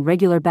scheduling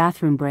regular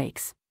bathroom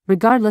breaks,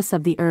 regardless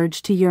of the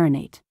urge to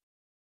urinate.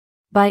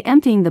 By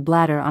emptying the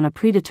bladder on a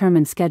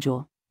predetermined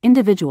schedule,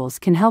 individuals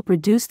can help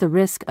reduce the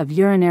risk of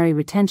urinary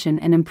retention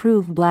and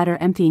improve bladder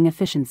emptying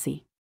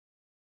efficiency.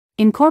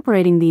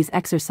 Incorporating these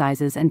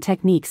exercises and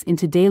techniques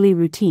into daily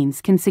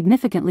routines can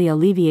significantly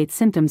alleviate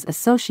symptoms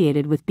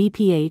associated with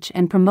BPH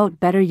and promote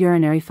better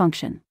urinary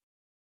function.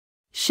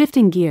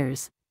 Shifting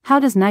gears, how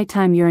does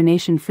nighttime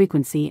urination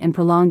frequency and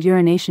prolonged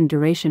urination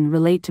duration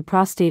relate to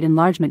prostate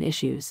enlargement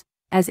issues,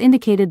 as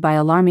indicated by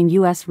alarming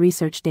U.S.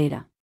 research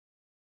data?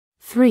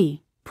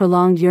 3.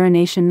 Prolonged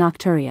urination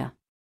nocturia.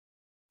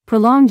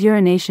 Prolonged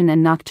urination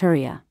and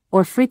nocturia,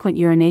 or frequent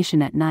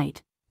urination at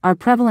night, are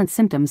prevalent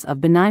symptoms of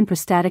benign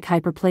prostatic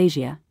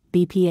hyperplasia,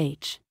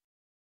 BPH.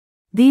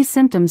 These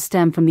symptoms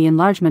stem from the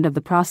enlargement of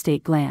the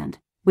prostate gland,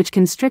 which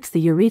constricts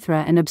the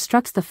urethra and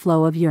obstructs the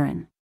flow of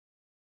urine.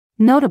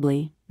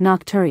 Notably,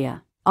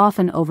 nocturia,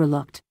 often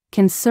overlooked,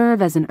 can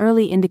serve as an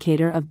early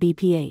indicator of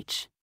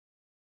BPH.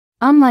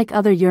 Unlike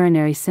other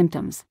urinary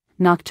symptoms,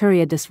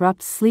 nocturia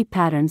disrupts sleep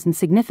patterns and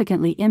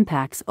significantly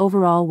impacts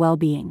overall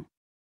well-being.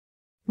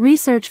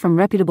 Research from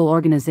reputable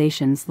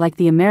organizations like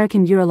the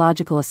American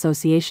Urological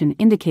Association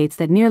indicates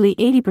that nearly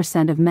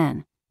 80% of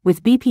men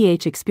with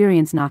BPH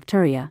experience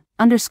nocturia,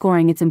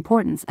 underscoring its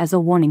importance as a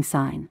warning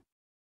sign.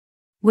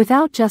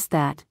 Without just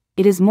that,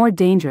 it is more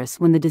dangerous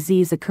when the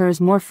disease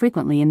occurs more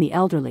frequently in the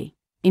elderly,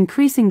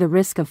 increasing the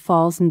risk of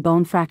falls and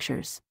bone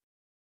fractures.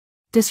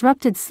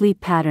 Disrupted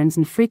sleep patterns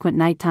and frequent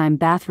nighttime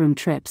bathroom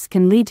trips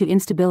can lead to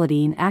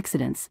instability and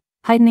accidents,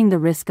 heightening the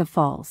risk of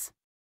falls.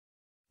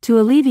 To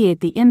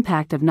alleviate the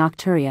impact of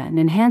nocturia and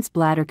enhance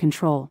bladder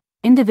control,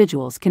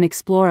 individuals can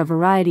explore a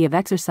variety of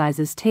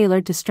exercises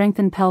tailored to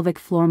strengthen pelvic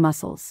floor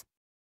muscles.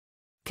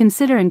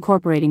 Consider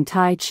incorporating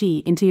Tai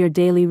Chi into your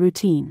daily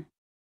routine.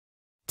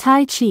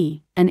 Tai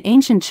Chi, an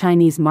ancient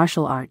Chinese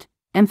martial art,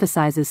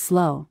 emphasizes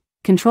slow,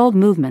 controlled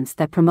movements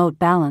that promote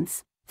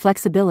balance,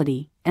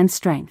 flexibility, and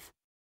strength.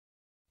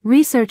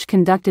 Research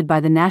conducted by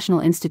the National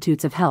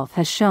Institutes of Health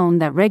has shown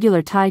that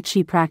regular Tai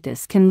Chi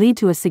practice can lead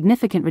to a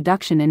significant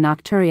reduction in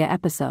nocturia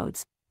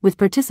episodes, with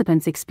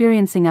participants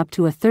experiencing up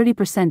to a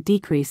 30%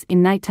 decrease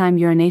in nighttime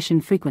urination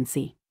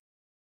frequency.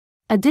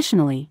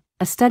 Additionally,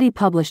 a study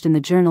published in the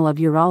Journal of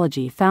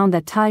Urology found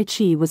that Tai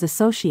Chi was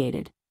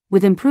associated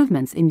with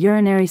improvements in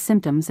urinary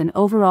symptoms and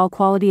overall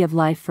quality of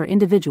life for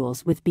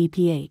individuals with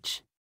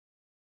BPH.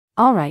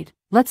 Alright,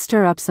 let's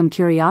stir up some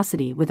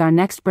curiosity with our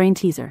next brain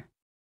teaser.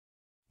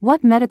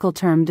 What medical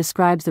term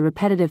describes the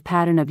repetitive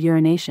pattern of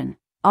urination,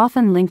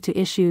 often linked to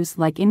issues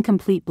like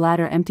incomplete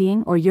bladder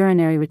emptying or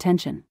urinary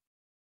retention?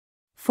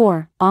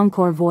 4.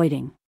 Encore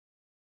voiding.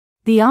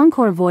 The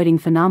encore voiding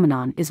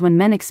phenomenon is when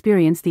men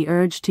experience the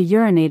urge to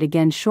urinate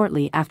again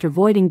shortly after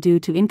voiding due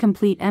to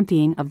incomplete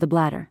emptying of the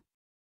bladder.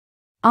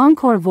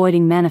 Encore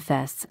voiding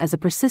manifests as a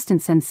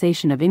persistent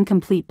sensation of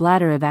incomplete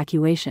bladder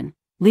evacuation,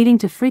 leading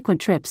to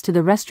frequent trips to the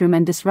restroom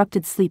and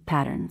disrupted sleep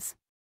patterns.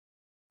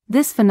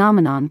 This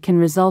phenomenon can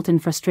result in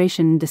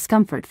frustration and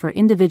discomfort for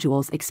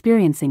individuals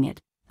experiencing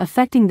it,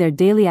 affecting their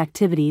daily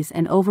activities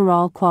and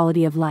overall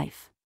quality of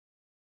life.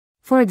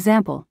 For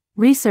example,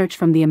 research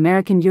from the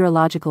American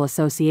Urological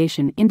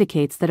Association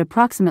indicates that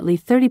approximately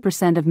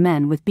 30% of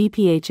men with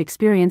BPH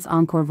experience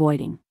encore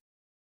voiding.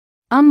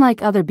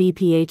 Unlike other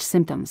BPH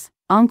symptoms,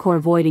 encore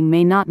voiding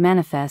may not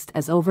manifest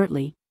as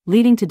overtly,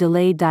 leading to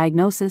delayed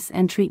diagnosis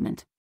and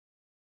treatment.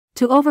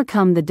 To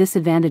overcome the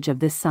disadvantage of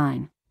this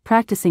sign,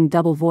 practicing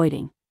double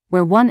voiding,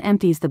 where one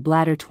empties the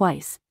bladder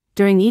twice,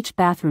 during each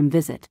bathroom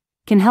visit,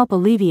 can help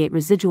alleviate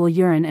residual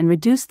urine and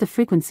reduce the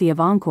frequency of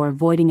encore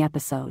voiding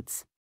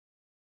episodes.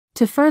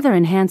 To further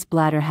enhance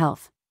bladder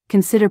health,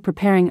 consider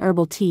preparing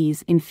herbal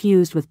teas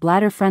infused with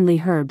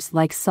bladder-friendly herbs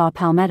like saw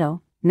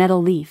palmetto,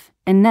 nettle leaf,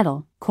 and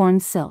nettle, corn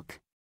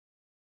silk.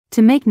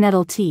 To make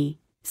nettle tea,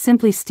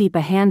 simply steep a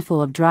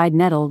handful of dried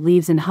nettle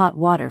leaves in hot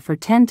water for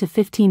 10 to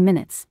 15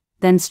 minutes,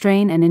 then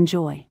strain and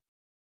enjoy.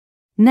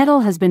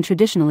 Nettle has been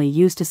traditionally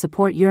used to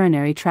support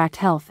urinary tract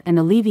health and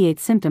alleviate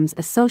symptoms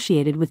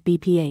associated with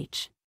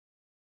BPH.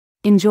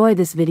 Enjoy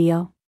this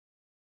video?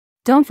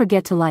 Don't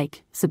forget to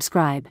like,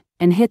 subscribe,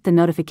 and hit the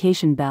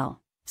notification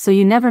bell, so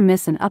you never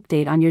miss an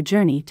update on your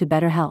journey to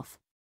better health.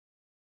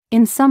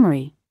 In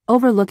summary,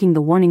 overlooking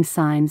the warning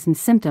signs and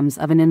symptoms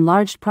of an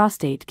enlarged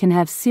prostate can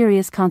have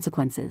serious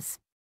consequences.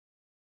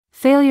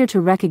 Failure to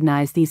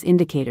recognize these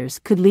indicators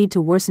could lead to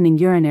worsening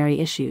urinary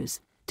issues,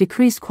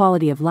 decreased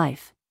quality of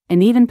life,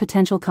 and even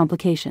potential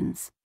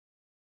complications.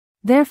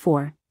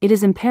 Therefore, it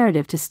is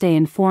imperative to stay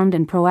informed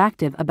and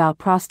proactive about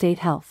prostate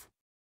health.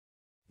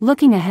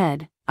 Looking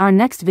ahead, our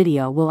next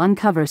video will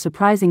uncover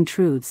surprising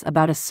truths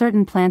about a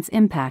certain plant's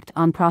impact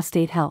on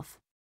prostate health.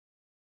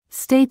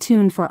 Stay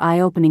tuned for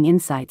eye-opening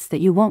insights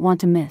that you won't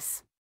want to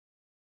miss.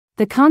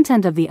 The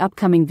content of the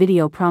upcoming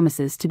video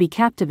promises to be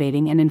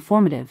captivating and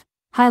informative,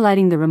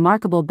 highlighting the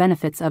remarkable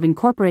benefits of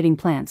incorporating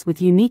plants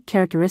with unique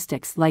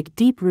characteristics like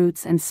deep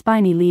roots and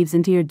spiny leaves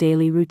into your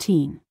daily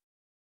routine.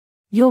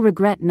 You'll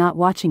regret not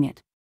watching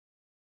it.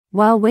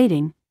 While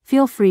waiting,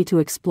 feel free to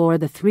explore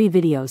the 3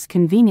 videos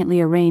conveniently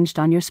arranged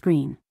on your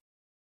screen.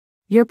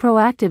 Your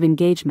proactive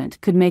engagement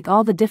could make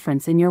all the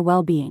difference in your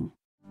well-being.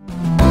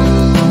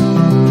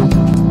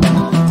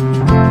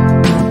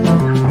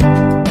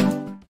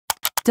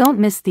 Don't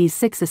miss these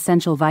 6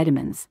 essential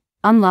vitamins.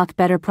 Unlock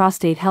better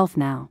prostate health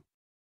now.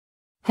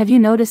 Have you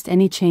noticed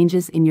any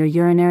changes in your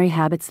urinary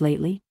habits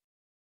lately?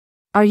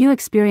 Are you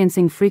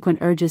experiencing frequent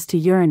urges to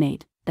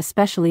urinate,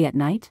 especially at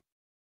night?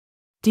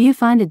 Do you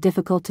find it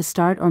difficult to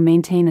start or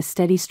maintain a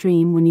steady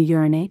stream when you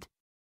urinate?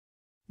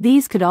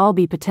 These could all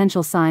be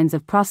potential signs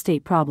of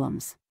prostate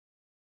problems.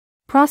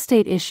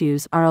 Prostate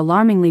issues are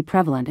alarmingly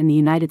prevalent in the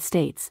United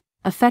States,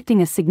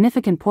 affecting a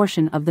significant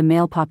portion of the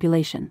male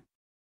population.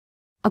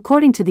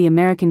 According to the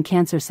American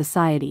Cancer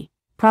Society,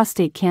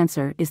 prostate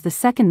cancer is the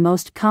second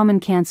most common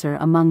cancer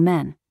among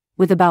men,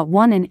 with about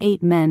 1 in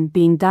 8 men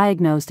being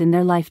diagnosed in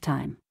their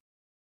lifetime.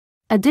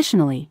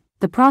 Additionally,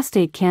 the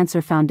Prostate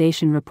Cancer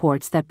Foundation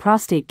reports that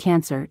prostate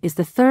cancer is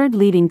the 3rd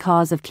leading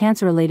cause of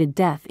cancer-related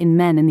death in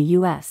men in the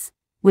U.S.,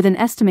 with an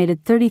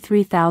estimated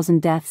 33,000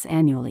 deaths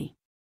annually.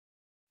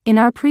 In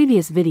our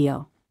previous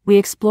video, we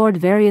explored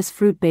various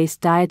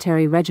fruit-based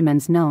dietary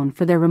regimens known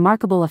for their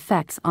remarkable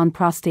effects on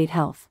prostate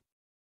health.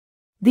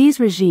 These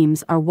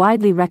regimes are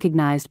widely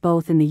recognized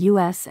both in the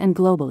U.S. and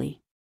globally.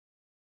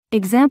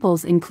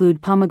 Examples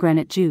include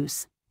pomegranate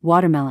juice,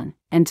 watermelon,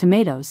 and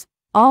tomatoes,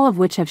 all of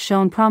which have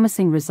shown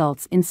promising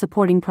results in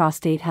supporting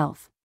prostate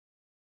health.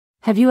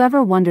 Have you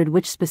ever wondered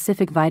which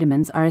specific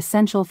vitamins are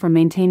essential for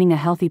maintaining a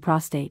healthy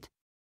prostate?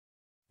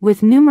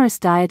 With numerous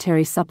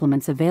dietary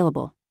supplements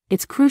available,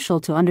 it's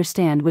crucial to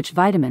understand which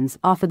vitamins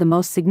offer the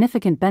most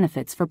significant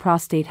benefits for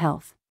prostate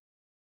health.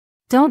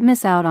 Don't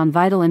miss out on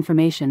vital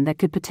information that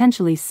could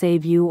potentially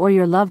save you or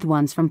your loved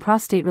ones from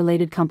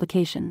prostate-related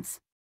complications.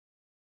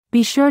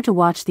 Be sure to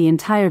watch the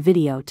entire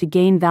video to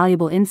gain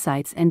valuable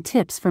insights and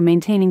tips for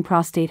maintaining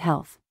prostate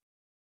health.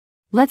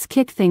 Let's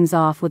kick things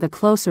off with a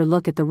closer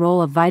look at the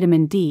role of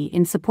vitamin D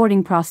in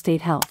supporting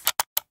prostate health.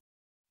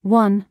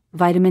 1.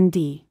 Vitamin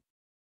D.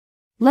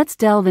 Let's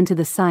delve into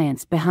the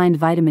science behind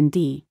vitamin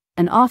D,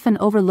 an often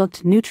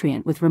overlooked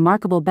nutrient with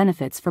remarkable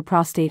benefits for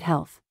prostate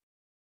health.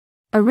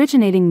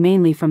 Originating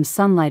mainly from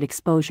sunlight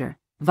exposure,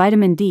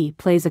 vitamin D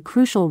plays a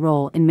crucial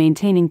role in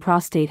maintaining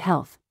prostate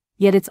health,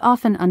 yet it's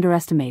often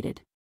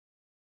underestimated.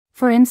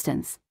 For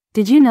instance,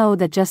 did you know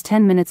that just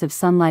 10 minutes of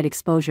sunlight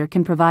exposure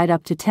can provide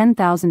up to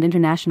 10,000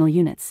 international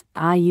units,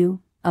 IU,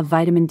 of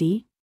vitamin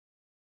D?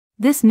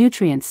 This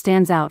nutrient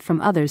stands out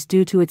from others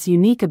due to its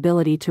unique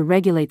ability to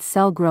regulate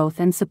cell growth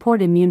and support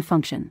immune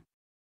function.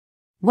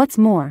 What's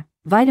more,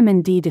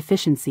 vitamin D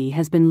deficiency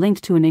has been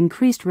linked to an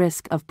increased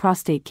risk of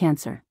prostate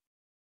cancer.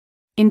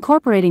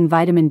 Incorporating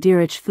vitamin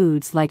D-rich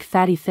foods like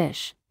fatty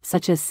fish,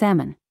 such as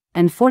salmon,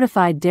 and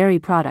fortified dairy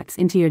products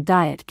into your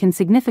diet can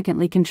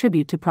significantly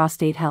contribute to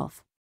prostate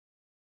health.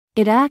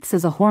 It acts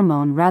as a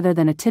hormone rather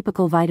than a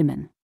typical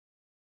vitamin.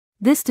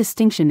 This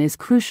distinction is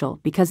crucial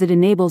because it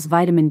enables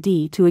vitamin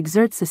D to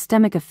exert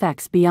systemic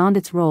effects beyond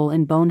its role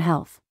in bone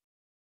health.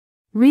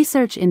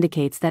 Research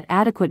indicates that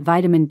adequate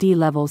vitamin D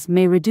levels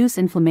may reduce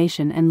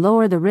inflammation and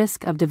lower the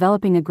risk of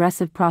developing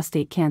aggressive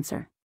prostate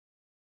cancer.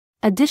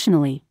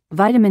 Additionally,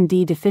 vitamin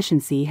D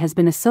deficiency has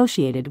been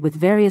associated with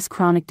various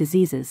chronic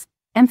diseases,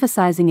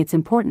 emphasizing its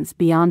importance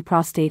beyond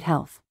prostate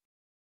health.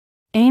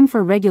 Aim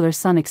for regular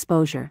sun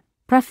exposure,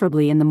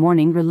 preferably in the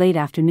morning or late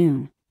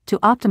afternoon, to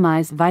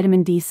optimize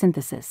vitamin D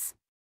synthesis.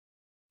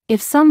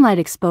 If sunlight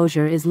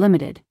exposure is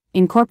limited,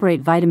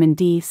 incorporate vitamin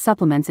D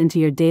supplements into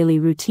your daily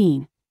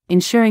routine,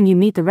 ensuring you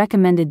meet the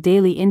recommended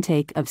daily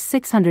intake of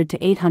 600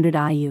 to 800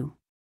 IU.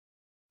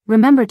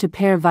 Remember to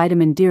pair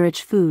vitamin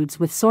D-rich foods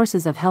with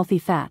sources of healthy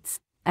fats,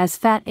 as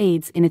fat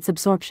aids in its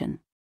absorption.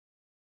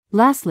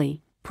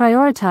 Lastly,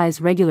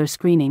 prioritize regular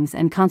screenings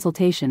and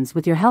consultations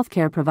with your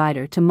healthcare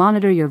provider to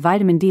monitor your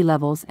vitamin D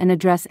levels and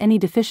address any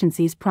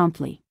deficiencies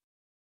promptly.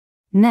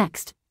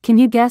 Next, can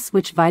you guess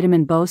which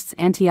vitamin boasts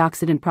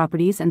antioxidant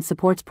properties and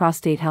supports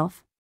prostate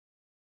health?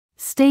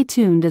 Stay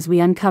tuned as we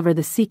uncover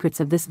the secrets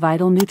of this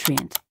vital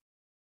nutrient.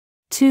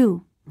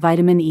 2.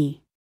 Vitamin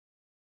E.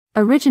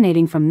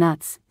 Originating from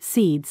nuts,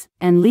 seeds,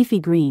 and leafy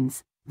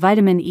greens,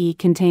 vitamin E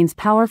contains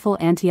powerful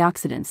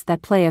antioxidants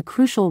that play a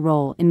crucial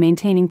role in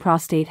maintaining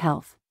prostate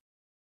health.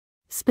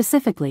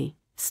 Specifically,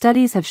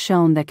 studies have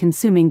shown that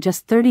consuming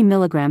just 30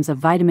 milligrams of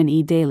vitamin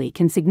E daily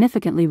can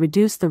significantly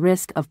reduce the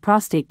risk of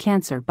prostate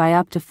cancer by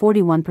up to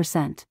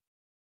 41%.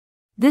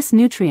 This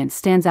nutrient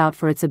stands out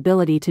for its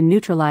ability to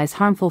neutralize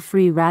harmful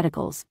free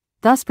radicals,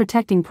 thus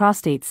protecting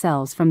prostate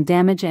cells from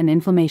damage and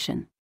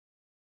inflammation.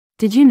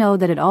 Did you know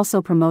that it also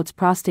promotes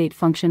prostate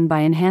function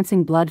by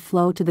enhancing blood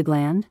flow to the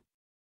gland?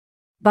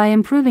 By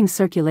improving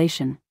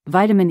circulation,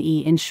 vitamin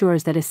E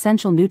ensures that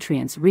essential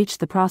nutrients reach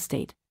the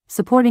prostate,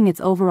 supporting its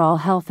overall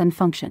health and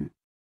function.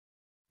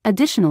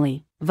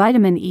 Additionally,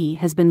 vitamin E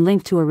has been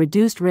linked to a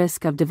reduced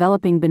risk of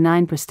developing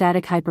benign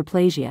prostatic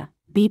hyperplasia,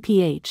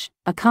 BPH,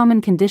 a common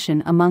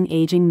condition among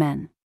aging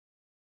men.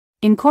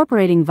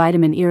 Incorporating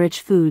vitamin E-rich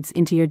foods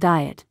into your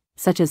diet,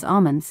 such as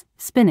almonds,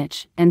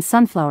 spinach, and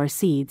sunflower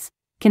seeds,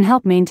 can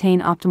help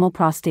maintain optimal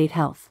prostate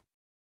health.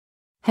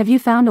 Have you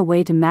found a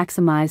way to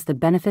maximize the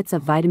benefits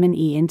of vitamin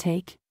E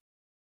intake?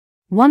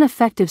 One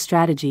effective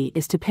strategy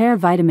is to pair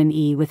vitamin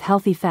E with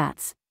healthy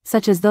fats,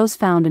 such as those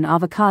found in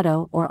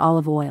avocado or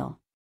olive oil.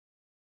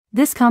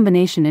 This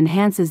combination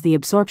enhances the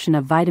absorption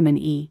of vitamin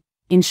E,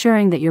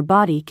 ensuring that your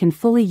body can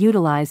fully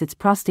utilize its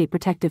prostate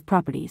protective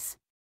properties.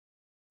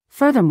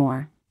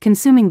 Furthermore,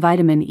 consuming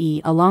vitamin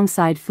E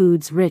alongside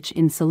foods rich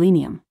in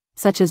selenium,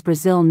 such as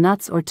Brazil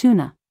nuts or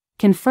tuna,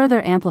 can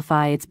further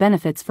amplify its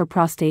benefits for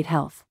prostate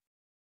health.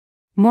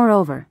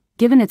 Moreover,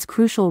 given its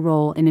crucial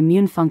role in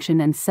immune function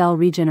and cell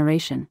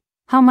regeneration,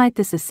 how might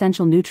this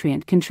essential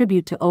nutrient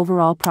contribute to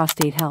overall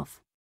prostate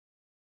health?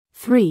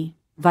 3.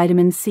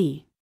 Vitamin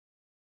C.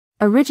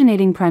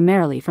 Originating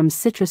primarily from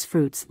citrus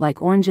fruits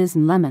like oranges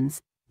and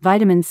lemons,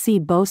 vitamin C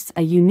boasts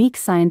a unique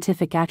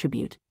scientific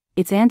attribute: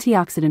 its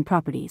antioxidant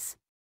properties.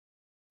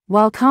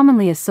 While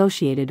commonly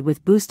associated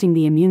with boosting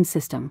the immune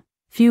system,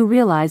 few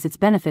realize its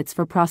benefits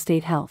for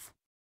prostate health.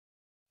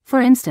 For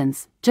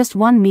instance, just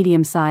one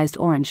medium-sized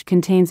orange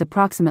contains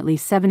approximately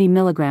 70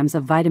 milligrams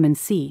of vitamin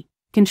C,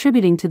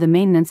 contributing to the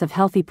maintenance of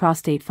healthy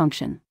prostate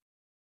function.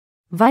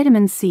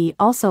 Vitamin C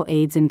also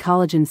aids in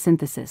collagen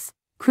synthesis,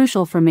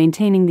 crucial for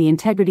maintaining the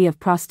integrity of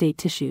prostate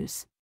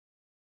tissues.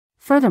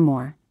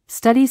 Furthermore,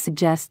 studies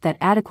suggest that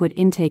adequate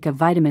intake of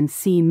vitamin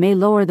C may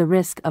lower the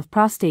risk of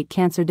prostate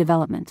cancer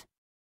development.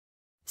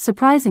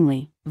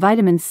 Surprisingly,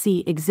 vitamin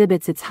C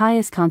exhibits its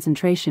highest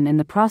concentration in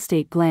the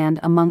prostate gland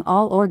among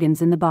all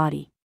organs in the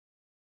body.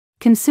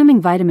 Consuming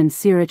vitamin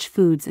C-rich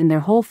foods in their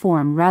whole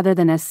form rather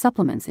than as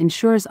supplements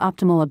ensures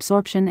optimal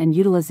absorption and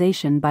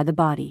utilization by the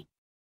body.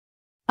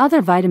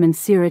 Other vitamin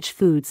C-rich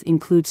foods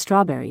include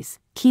strawberries,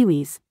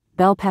 kiwis,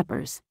 bell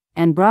peppers,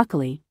 and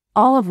broccoli,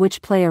 all of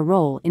which play a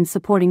role in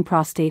supporting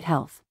prostate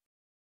health.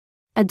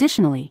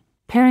 Additionally,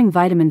 pairing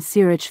vitamin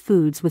C-rich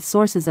foods with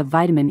sources of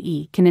vitamin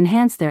E can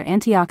enhance their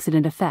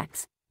antioxidant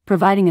effects,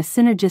 providing a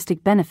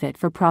synergistic benefit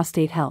for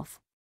prostate health.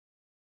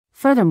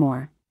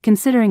 Furthermore,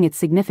 considering its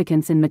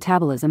significance in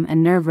metabolism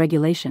and nerve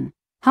regulation,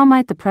 how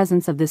might the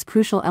presence of this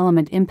crucial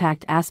element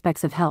impact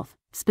aspects of health,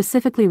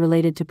 specifically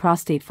related to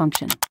prostate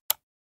function?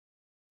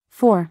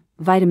 4.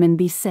 Vitamin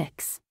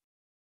B6.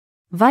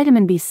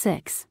 Vitamin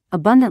B6,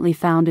 abundantly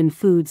found in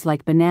foods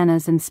like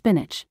bananas and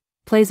spinach,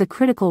 plays a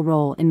critical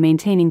role in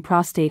maintaining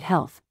prostate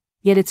health,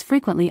 yet it's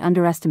frequently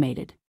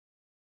underestimated.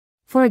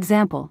 For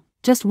example,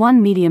 just one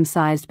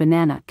medium-sized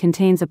banana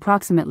contains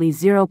approximately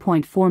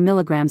 0.4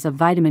 milligrams of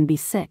vitamin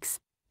B6,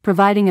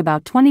 providing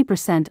about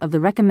 20% of the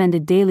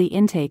recommended daily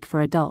intake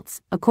for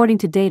adults, according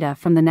to data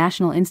from the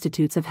National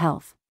Institutes of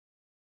Health.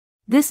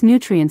 This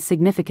nutrient's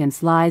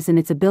significance lies in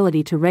its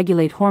ability to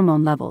regulate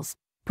hormone levels,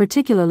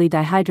 particularly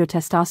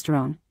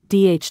dihydrotestosterone,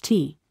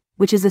 DHT,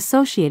 which is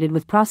associated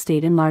with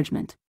prostate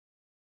enlargement.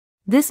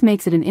 This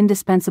makes it an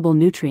indispensable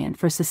nutrient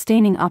for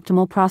sustaining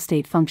optimal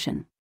prostate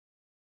function.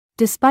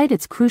 Despite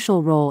its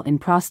crucial role in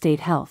prostate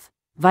health,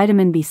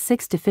 vitamin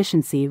B6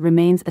 deficiency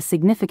remains a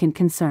significant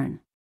concern.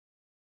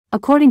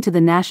 According to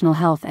the National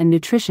Health and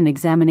Nutrition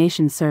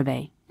Examination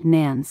Survey,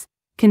 NANS,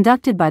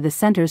 conducted by the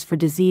Centers for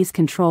Disease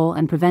Control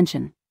and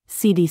Prevention,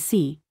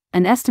 CDC,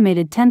 an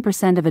estimated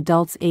 10% of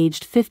adults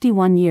aged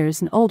 51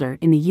 years and older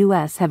in the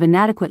U.S. have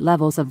inadequate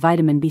levels of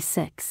vitamin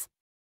B6.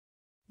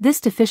 This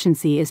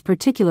deficiency is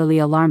particularly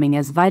alarming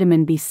as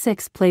vitamin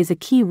B6 plays a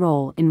key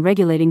role in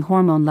regulating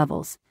hormone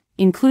levels,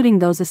 including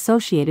those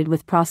associated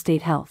with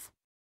prostate health.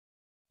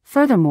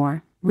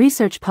 Furthermore,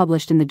 research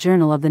published in the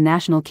Journal of the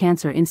National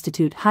Cancer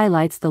Institute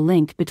highlights the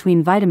link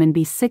between vitamin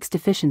B6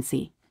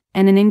 deficiency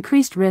and an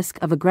increased risk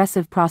of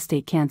aggressive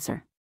prostate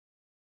cancer.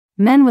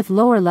 Men with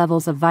lower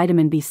levels of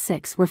vitamin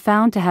B6 were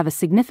found to have a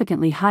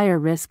significantly higher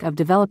risk of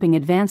developing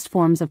advanced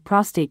forms of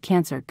prostate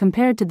cancer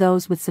compared to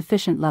those with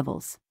sufficient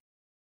levels.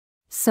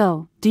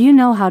 So, do you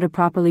know how to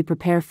properly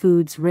prepare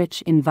foods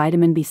rich in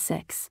vitamin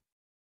B6?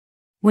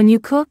 When you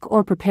cook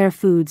or prepare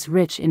foods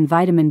rich in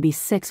vitamin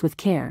B6 with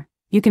care,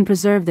 you can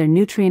preserve their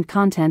nutrient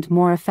content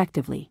more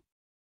effectively.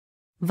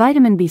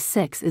 Vitamin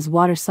B6 is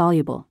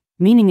water-soluble,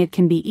 meaning it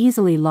can be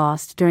easily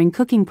lost during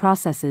cooking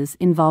processes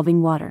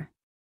involving water.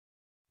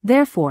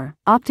 Therefore,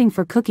 opting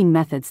for cooking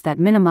methods that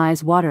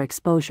minimize water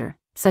exposure,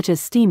 such as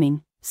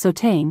steaming,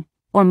 sautéing,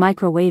 or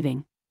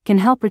microwaving, can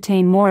help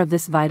retain more of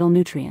this vital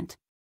nutrient.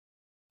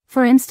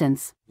 For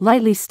instance,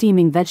 lightly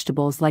steaming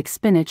vegetables like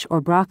spinach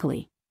or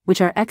broccoli, which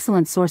are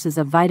excellent sources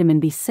of vitamin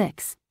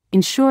B6,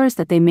 ensures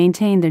that they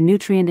maintain their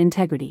nutrient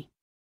integrity.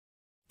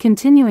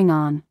 Continuing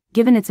on,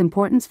 given its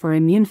importance for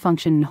immune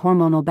function and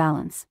hormonal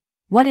balance,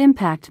 what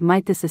impact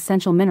might this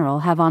essential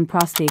mineral have on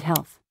prostate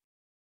health?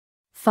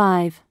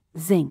 5.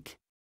 Zinc.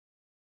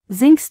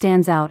 Zinc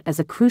stands out as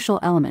a crucial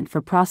element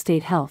for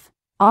prostate health,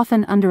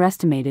 often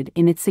underestimated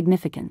in its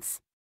significance.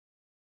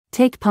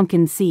 Take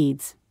pumpkin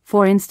seeds,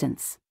 for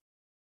instance.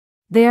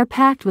 They are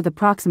packed with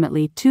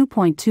approximately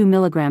 2.2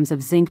 milligrams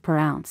of zinc per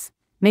ounce,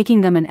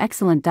 making them an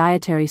excellent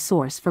dietary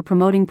source for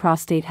promoting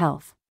prostate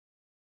health.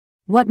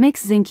 What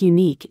makes zinc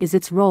unique is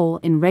its role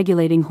in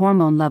regulating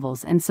hormone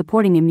levels and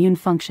supporting immune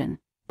function,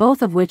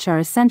 both of which are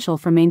essential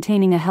for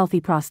maintaining a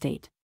healthy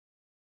prostate.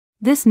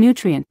 This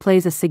nutrient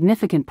plays a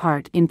significant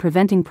part in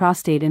preventing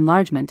prostate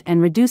enlargement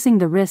and reducing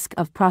the risk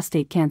of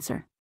prostate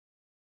cancer.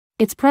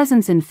 Its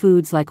presence in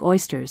foods like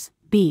oysters,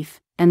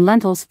 beef, and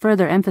lentils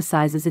further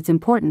emphasizes its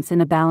importance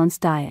in a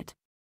balanced diet.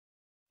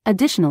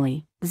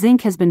 Additionally,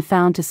 zinc has been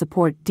found to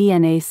support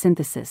DNA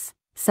synthesis,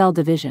 cell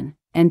division,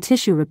 and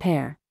tissue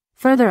repair,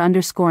 further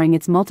underscoring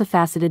its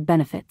multifaceted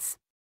benefits.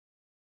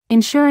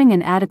 Ensuring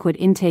an adequate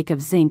intake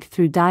of zinc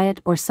through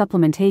diet or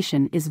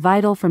supplementation is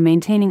vital for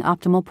maintaining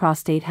optimal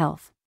prostate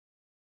health.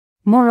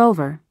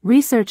 Moreover,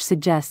 research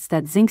suggests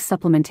that zinc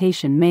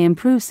supplementation may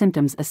improve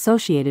symptoms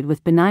associated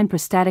with benign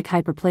prostatic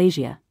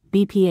hyperplasia,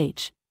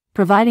 BPH,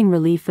 providing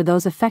relief for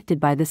those affected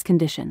by this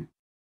condition.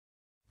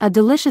 A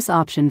delicious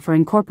option for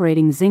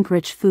incorporating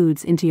zinc-rich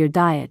foods into your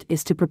diet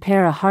is to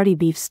prepare a hearty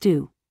beef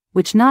stew,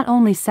 which not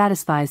only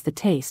satisfies the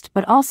taste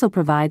but also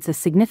provides a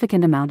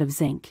significant amount of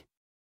zinc.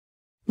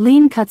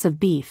 Lean cuts of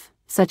beef,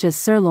 such as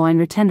sirloin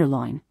or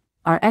tenderloin,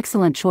 are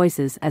excellent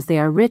choices as they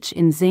are rich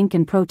in zinc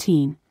and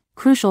protein,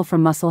 crucial for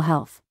muscle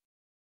health.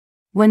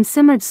 When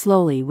simmered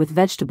slowly with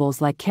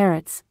vegetables like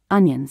carrots,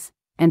 onions,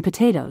 and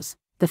potatoes,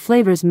 the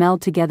flavors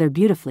meld together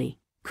beautifully,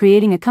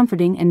 creating a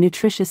comforting and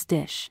nutritious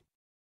dish.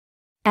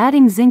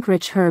 Adding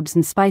zinc-rich herbs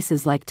and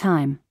spices like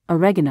thyme,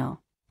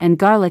 oregano, and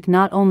garlic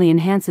not only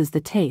enhances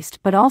the taste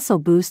but also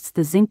boosts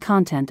the zinc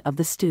content of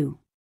the stew.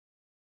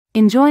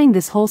 Enjoying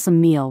this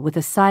wholesome meal with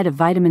a side of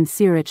vitamin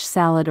C-rich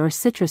salad or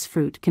citrus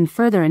fruit can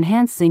further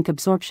enhance zinc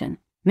absorption,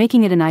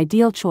 making it an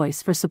ideal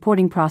choice for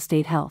supporting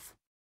prostate health.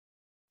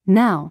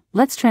 Now,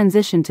 let's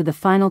transition to the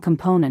final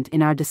component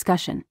in our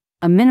discussion,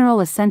 a mineral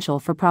essential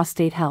for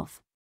prostate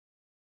health.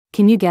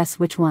 Can you guess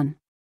which one?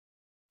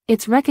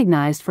 It's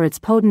recognized for its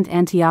potent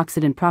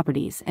antioxidant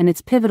properties and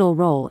its pivotal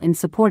role in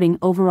supporting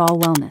overall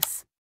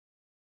wellness.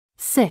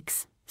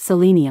 6.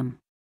 Selenium.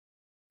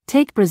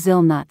 Take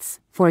Brazil nuts,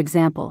 for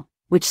example,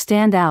 which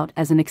stand out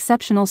as an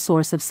exceptional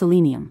source of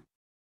selenium.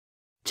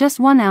 Just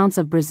 1 ounce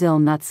of Brazil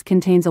nuts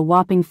contains a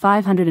whopping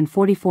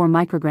 544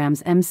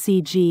 micrograms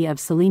mcg of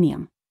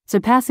selenium,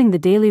 surpassing the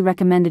daily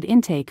recommended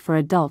intake for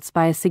adults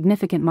by a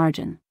significant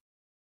margin.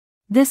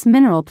 This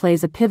mineral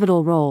plays a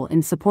pivotal role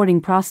in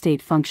supporting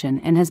prostate function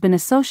and has been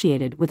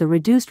associated with a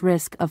reduced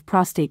risk of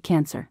prostate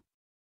cancer.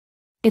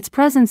 Its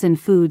presence in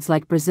foods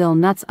like Brazil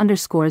nuts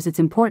underscores its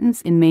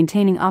importance in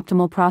maintaining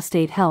optimal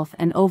prostate health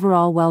and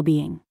overall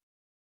well-being.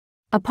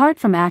 Apart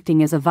from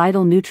acting as a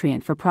vital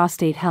nutrient for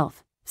prostate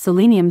health,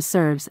 selenium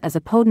serves as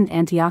a potent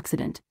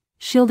antioxidant,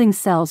 shielding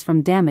cells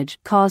from damage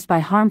caused by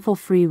harmful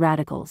free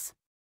radicals.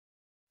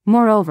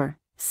 Moreover,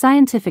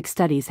 scientific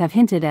studies have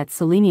hinted at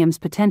selenium's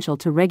potential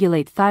to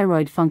regulate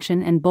thyroid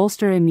function and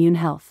bolster immune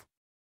health.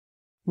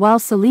 While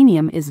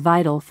selenium is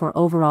vital for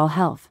overall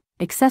health,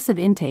 excessive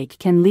intake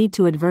can lead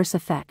to adverse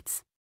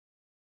effects.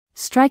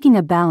 Striking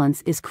a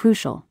balance is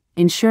crucial,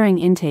 ensuring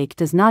intake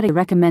does not exceed the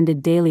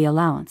recommended daily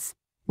allowance,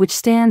 which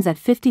stands at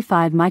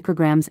 55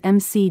 micrograms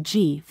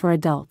mcg for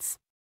adults.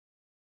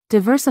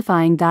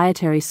 Diversifying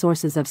dietary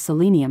sources of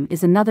selenium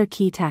is another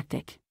key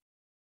tactic.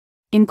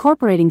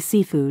 Incorporating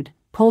seafood,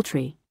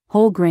 poultry,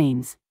 whole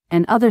grains,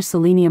 and other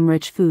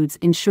selenium-rich foods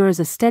ensures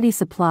a steady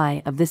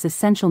supply of this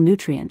essential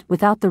nutrient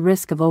without the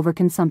risk of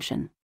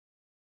overconsumption.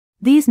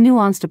 These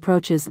nuanced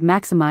approaches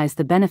maximize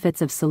the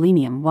benefits of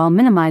selenium while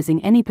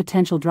minimizing any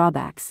potential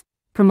drawbacks,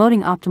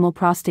 promoting optimal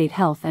prostate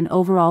health and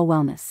overall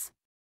wellness.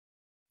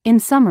 In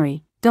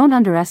summary, don't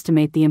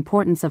underestimate the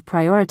importance of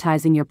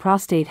prioritizing your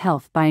prostate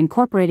health by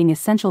incorporating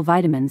essential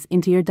vitamins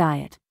into your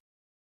diet.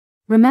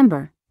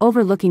 Remember,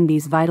 overlooking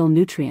these vital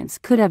nutrients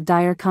could have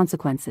dire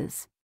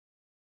consequences.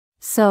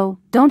 So,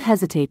 don't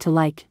hesitate to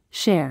like,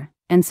 share,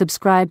 and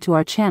subscribe to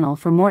our channel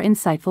for more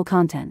insightful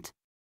content.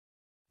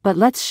 But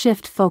let's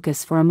shift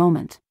focus for a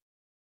moment.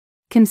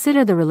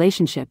 Consider the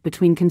relationship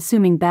between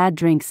consuming bad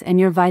drinks and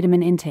your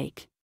vitamin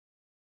intake.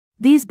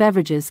 These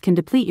beverages can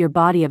deplete your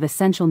body of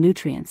essential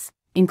nutrients,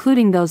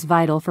 including those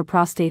vital for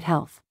prostate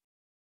health.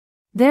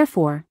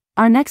 Therefore,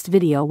 our next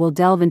video will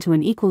delve into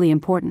an equally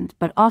important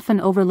but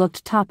often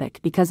overlooked topic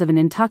because of an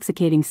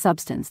intoxicating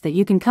substance that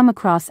you can come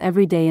across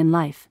every day in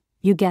life.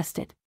 You guessed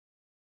it.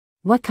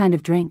 What kind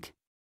of drink?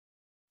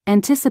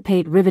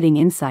 Anticipate riveting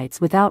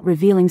insights without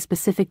revealing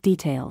specific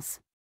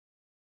details.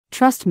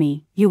 Trust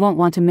me, you won't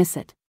want to miss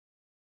it.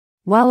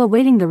 While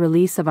awaiting the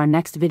release of our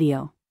next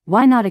video,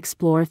 why not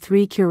explore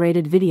 3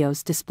 curated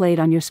videos displayed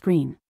on your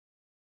screen?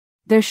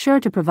 They're sure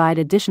to provide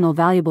additional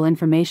valuable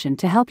information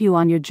to help you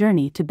on your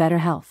journey to better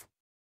health.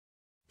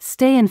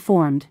 Stay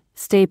informed,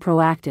 stay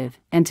proactive,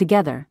 and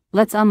together,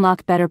 let's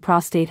unlock better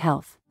prostate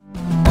health.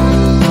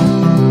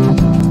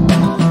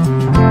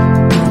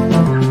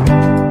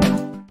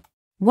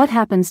 What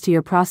happens to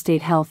your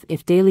prostate health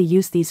if daily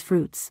use these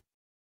fruits?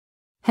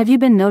 Have you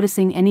been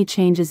noticing any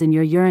changes in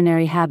your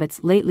urinary habits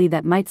lately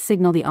that might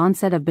signal the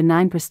onset of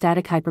benign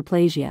prostatic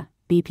hyperplasia,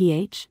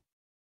 BPH?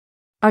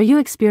 Are you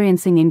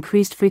experiencing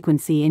increased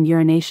frequency in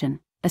urination,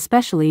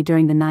 especially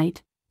during the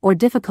night, or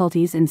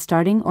difficulties in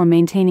starting or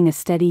maintaining a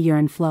steady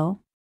urine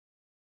flow?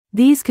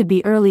 These could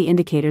be early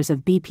indicators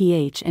of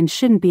BPH and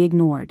shouldn't be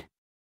ignored.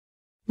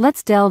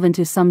 Let's delve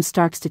into some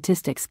stark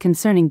statistics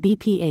concerning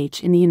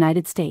BPH in the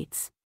United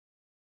States.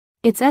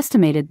 It's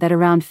estimated that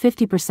around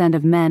 50%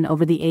 of men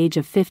over the age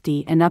of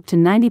 50 and up to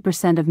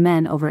 90% of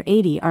men over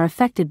 80 are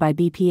affected by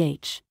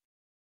BPH.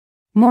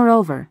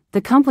 Moreover, the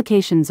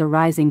complications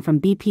arising from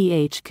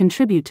BPH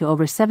contribute to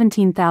over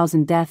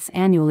 17,000 deaths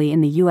annually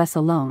in the U.S.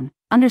 alone,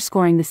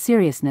 underscoring the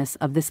seriousness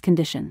of this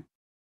condition.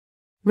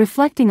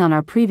 Reflecting on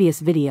our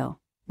previous video,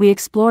 we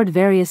explored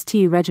various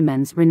tea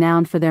regimens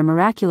renowned for their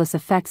miraculous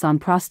effects on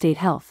prostate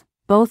health,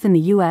 both in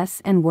the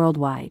U.S. and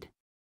worldwide.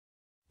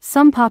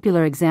 Some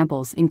popular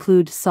examples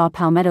include saw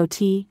palmetto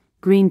tea,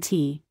 green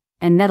tea,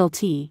 and nettle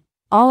tea,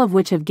 all of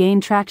which have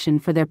gained traction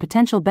for their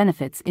potential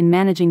benefits in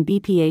managing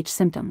BPH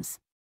symptoms.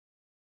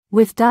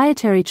 With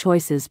dietary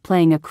choices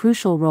playing a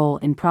crucial role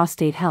in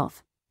prostate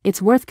health,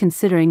 it's worth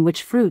considering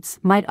which fruits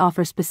might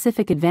offer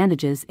specific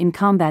advantages in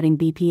combating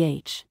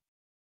BPH.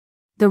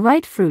 The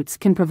right fruits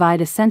can provide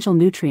essential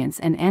nutrients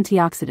and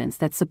antioxidants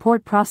that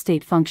support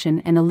prostate function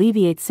and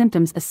alleviate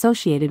symptoms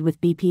associated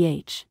with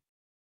BPH.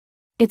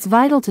 It's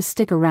vital to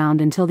stick around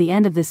until the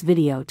end of this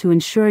video to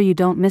ensure you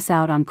don't miss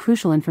out on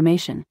crucial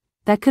information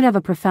that could have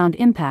a profound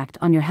impact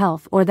on your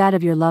health or that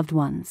of your loved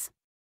ones.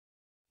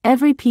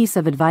 Every piece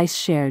of advice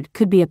shared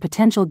could be a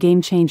potential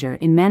game changer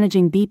in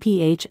managing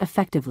BPH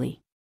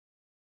effectively.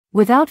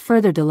 Without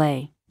further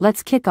delay,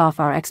 let's kick off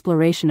our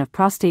exploration of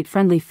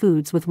prostate-friendly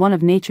foods with one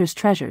of nature's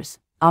treasures,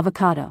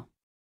 avocado.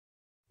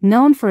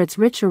 Known for its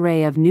rich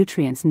array of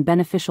nutrients and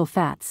beneficial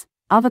fats,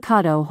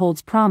 avocado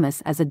holds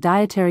promise as a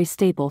dietary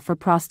staple for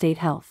prostate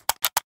health.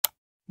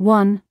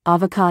 1.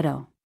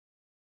 Avocado.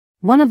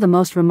 One of the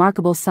most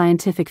remarkable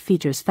scientific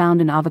features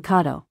found in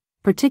avocado,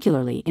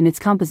 particularly in its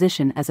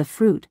composition as a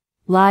fruit,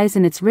 lies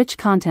in its rich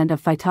content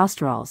of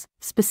phytosterols,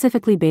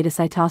 specifically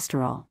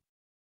beta-sitosterol.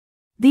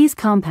 These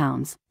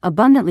compounds,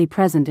 abundantly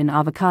present in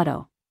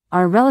avocado,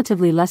 are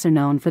relatively lesser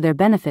known for their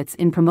benefits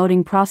in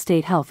promoting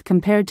prostate health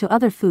compared to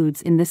other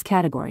foods in this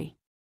category.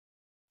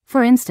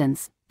 For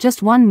instance,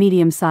 just one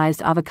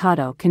medium-sized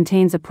avocado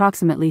contains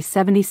approximately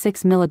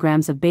 76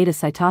 milligrams of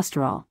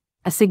beta-sitosterol,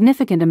 a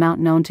significant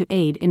amount known to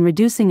aid in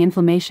reducing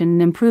inflammation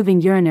and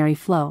improving urinary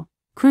flow,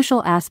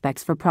 crucial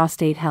aspects for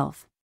prostate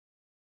health.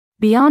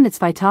 Beyond its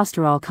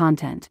phytosterol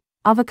content,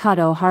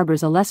 avocado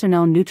harbors a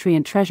lesser-known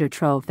nutrient treasure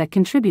trove that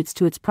contributes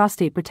to its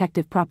prostate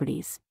protective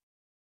properties.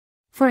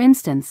 For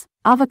instance,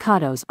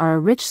 avocados are a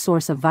rich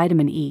source of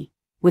vitamin E,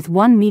 with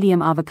one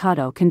medium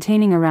avocado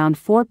containing around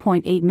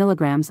 4.8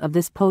 milligrams of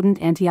this potent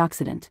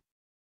antioxidant.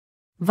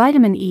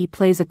 Vitamin E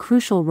plays a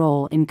crucial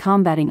role in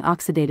combating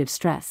oxidative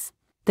stress,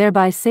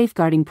 thereby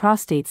safeguarding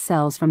prostate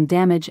cells from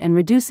damage and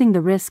reducing the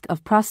risk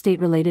of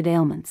prostate-related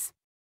ailments.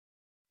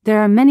 There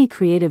are many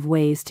creative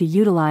ways to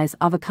utilize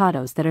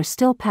avocados that are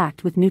still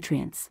packed with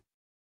nutrients.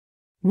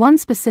 One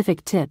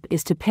specific tip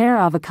is to pair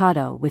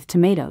avocado with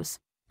tomatoes,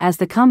 as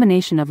the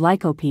combination of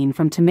lycopene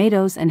from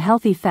tomatoes and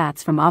healthy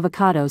fats from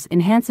avocados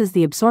enhances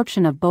the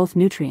absorption of both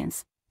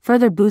nutrients,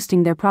 further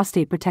boosting their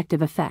prostate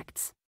protective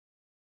effects.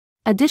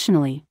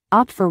 Additionally,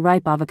 opt for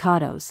ripe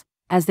avocados,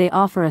 as they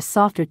offer a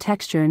softer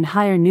texture and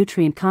higher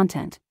nutrient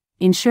content,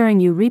 ensuring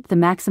you reap the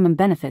maximum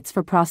benefits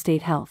for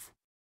prostate health.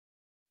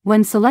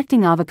 When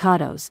selecting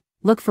avocados,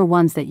 look for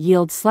ones that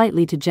yield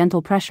slightly to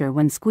gentle pressure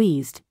when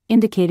squeezed,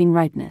 indicating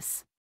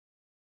ripeness.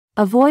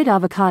 Avoid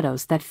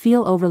avocados that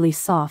feel overly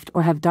soft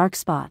or have dark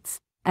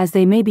spots, as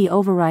they may be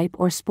overripe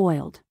or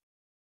spoiled.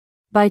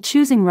 By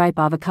choosing ripe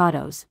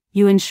avocados,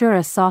 you ensure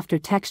a softer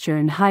texture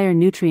and higher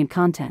nutrient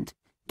content,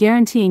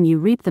 guaranteeing you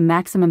reap the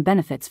maximum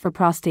benefits for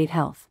prostate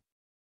health.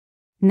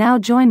 Now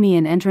join me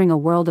in entering a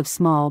world of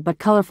small but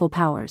colorful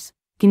powers.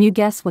 Can you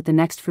guess what the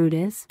next fruit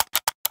is?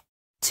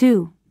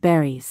 2.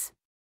 Berries.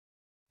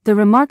 The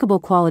remarkable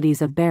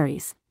qualities of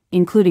berries,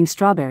 including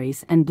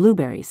strawberries and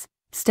blueberries,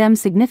 stem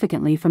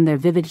significantly from their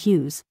vivid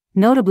hues,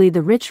 notably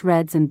the rich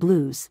reds and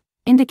blues,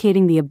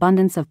 indicating the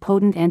abundance of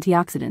potent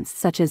antioxidants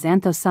such as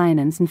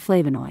anthocyanins and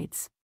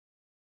flavonoids.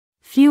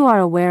 Few are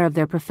aware of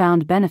their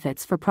profound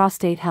benefits for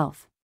prostate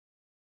health.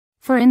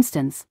 For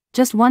instance,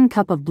 just 1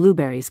 cup of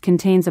blueberries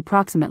contains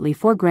approximately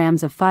 4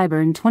 grams of fiber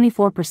and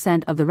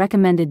 24% of the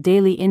recommended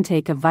daily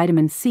intake of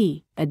vitamin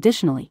C.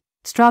 Additionally,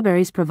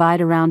 strawberries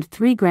provide around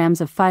 3 grams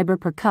of fiber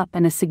per cup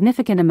and a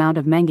significant amount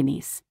of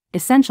manganese,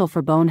 essential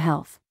for bone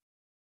health.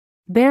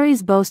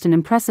 Berries boast an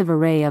impressive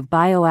array of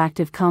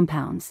bioactive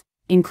compounds,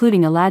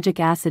 including ellagic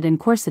acid and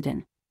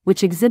quercetin,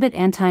 which exhibit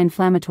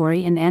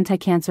anti-inflammatory and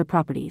anti-cancer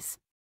properties.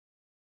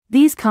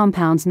 These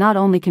compounds not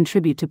only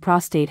contribute to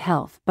prostate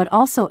health but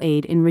also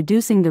aid in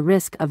reducing the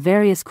risk of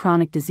various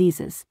chronic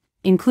diseases,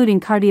 including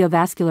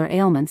cardiovascular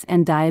ailments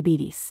and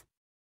diabetes.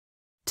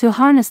 To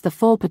harness the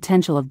full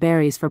potential of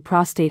berries for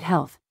prostate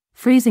health,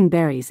 freezing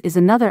berries is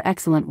another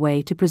excellent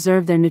way to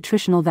preserve their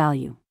nutritional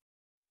value.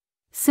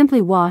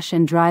 Simply wash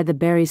and dry the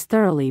berries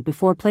thoroughly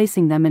before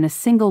placing them in a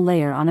single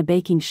layer on a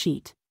baking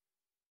sheet.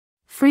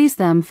 Freeze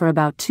them for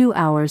about 2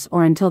 hours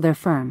or until they're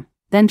firm,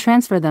 then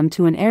transfer them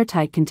to an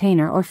airtight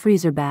container or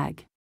freezer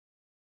bag.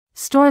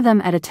 Store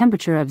them at a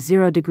temperature of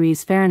 0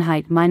 degrees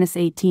Fahrenheit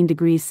 -18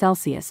 degrees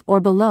Celsius or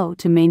below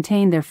to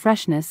maintain their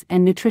freshness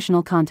and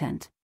nutritional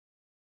content.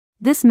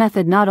 This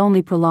method not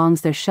only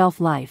prolongs their shelf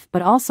life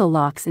but also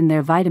locks in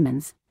their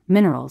vitamins,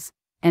 minerals,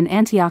 and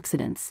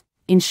antioxidants,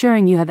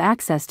 ensuring you have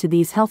access to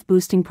these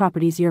health-boosting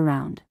properties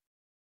year-round.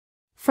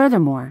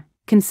 Furthermore,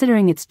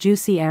 considering its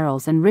juicy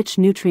arils and rich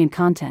nutrient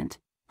content,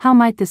 how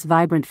might this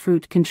vibrant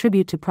fruit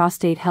contribute to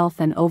prostate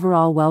health and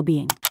overall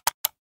well-being?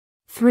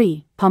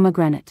 3.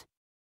 Pomegranate.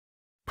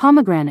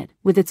 Pomegranate,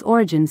 with its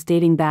origins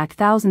dating back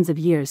thousands of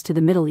years to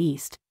the Middle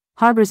East,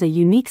 harbors a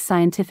unique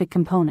scientific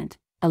component,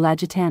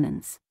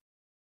 ellagitannins.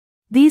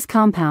 These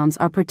compounds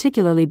are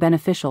particularly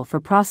beneficial for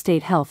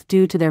prostate health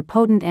due to their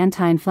potent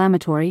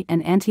anti-inflammatory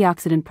and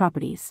antioxidant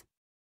properties.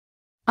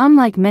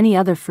 Unlike many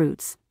other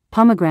fruits,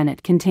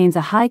 pomegranate contains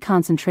a high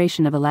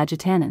concentration of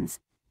ellagitannins,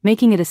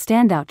 making it a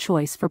standout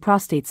choice for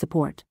prostate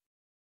support.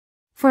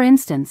 For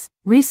instance,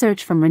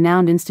 research from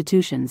renowned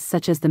institutions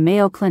such as the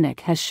Mayo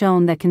Clinic has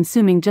shown that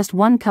consuming just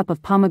 1 cup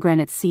of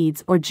pomegranate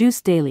seeds or juice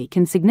daily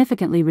can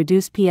significantly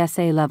reduce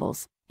PSA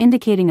levels,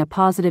 indicating a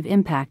positive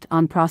impact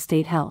on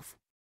prostate health.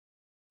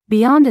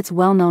 Beyond its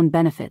well-known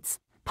benefits,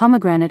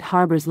 pomegranate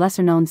harbors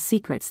lesser-known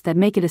secrets that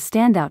make it a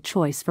standout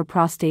choice for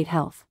prostate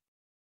health.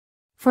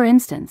 For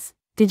instance,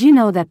 did you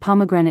know that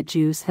pomegranate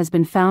juice has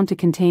been found to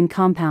contain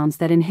compounds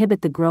that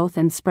inhibit the growth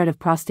and spread of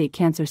prostate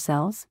cancer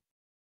cells?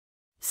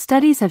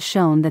 Studies have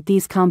shown that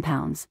these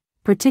compounds,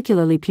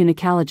 particularly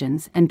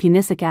punicalagins and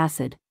punicic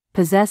acid,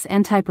 possess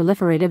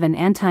anti-proliferative and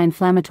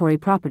anti-inflammatory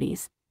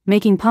properties,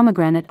 making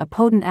pomegranate a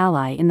potent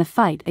ally in the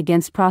fight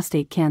against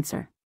prostate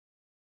cancer.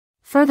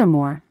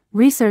 Furthermore,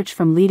 research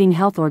from leading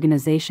health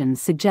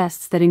organizations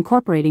suggests that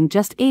incorporating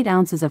just 8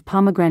 ounces of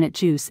pomegranate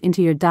juice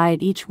into your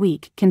diet each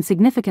week can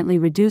significantly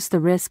reduce the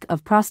risk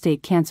of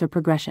prostate cancer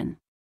progression.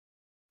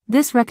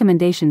 This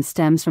recommendation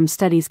stems from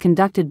studies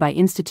conducted by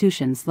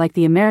institutions like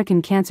the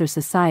American Cancer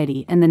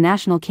Society and the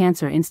National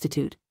Cancer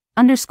Institute,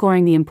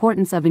 underscoring the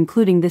importance of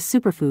including this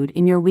superfood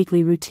in your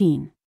weekly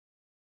routine.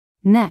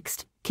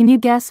 Next, can you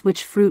guess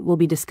which fruit we'll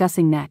be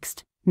discussing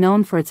next,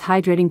 known for its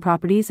hydrating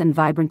properties and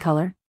vibrant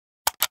color?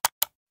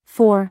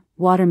 4.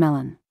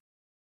 Watermelon.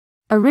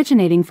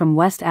 Originating from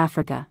West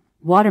Africa,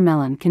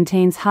 watermelon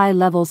contains high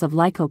levels of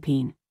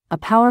lycopene, a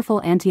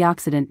powerful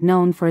antioxidant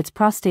known for its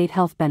prostate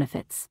health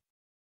benefits.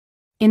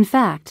 In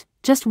fact,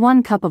 just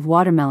 1 cup of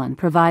watermelon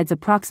provides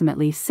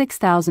approximately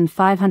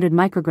 6,500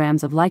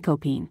 micrograms of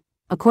lycopene,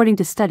 according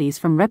to studies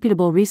from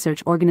reputable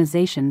research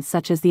organizations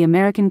such as the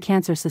American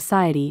Cancer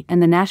Society and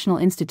the National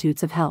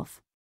Institutes of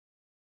Health.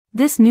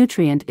 This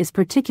nutrient is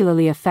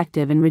particularly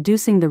effective in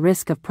reducing the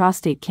risk of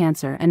prostate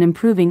cancer and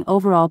improving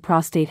overall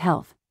prostate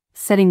health,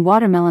 setting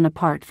watermelon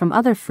apart from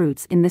other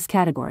fruits in this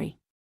category.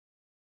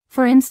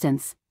 For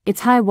instance,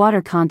 its high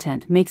water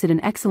content makes it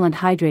an excellent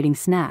hydrating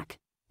snack,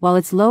 while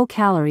its low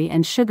calorie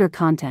and sugar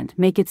content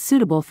make it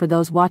suitable for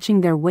those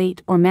watching their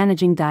weight or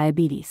managing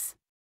diabetes.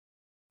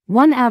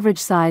 One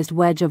average-sized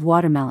wedge of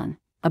watermelon,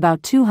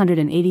 about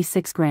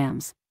 286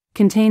 grams,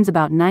 contains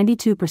about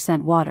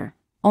 92% water,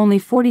 only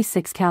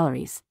 46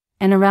 calories,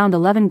 and around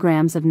 11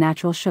 grams of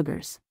natural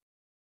sugars.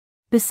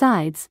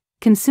 Besides,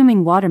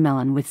 consuming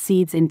watermelon with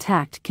seeds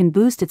intact can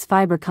boost its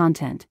fiber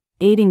content,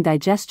 aiding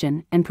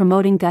digestion and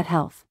promoting gut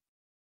health.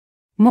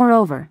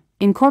 Moreover,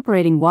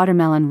 incorporating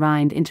watermelon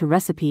rind into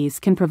recipes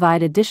can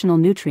provide additional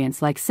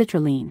nutrients like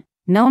citrulline,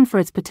 known for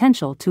its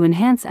potential to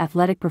enhance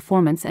athletic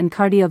performance and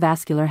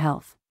cardiovascular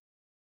health.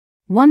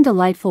 One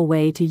delightful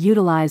way to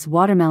utilize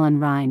watermelon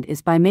rind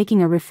is by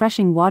making a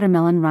refreshing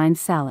watermelon rind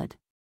salad.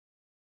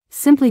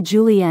 Simply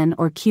julienne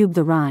or cube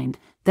the rind,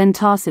 then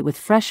toss it with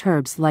fresh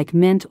herbs like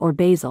mint or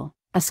basil,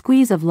 a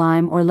squeeze of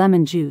lime or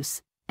lemon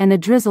juice, and a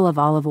drizzle of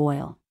olive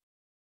oil.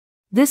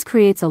 This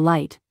creates a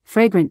light,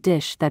 fragrant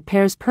dish that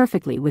pairs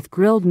perfectly with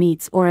grilled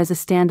meats or as a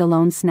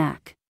standalone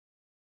snack.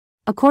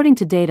 According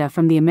to data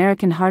from the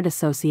American Heart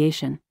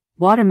Association,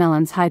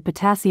 watermelon's high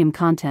potassium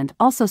content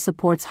also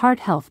supports heart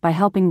health by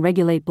helping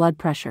regulate blood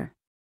pressure.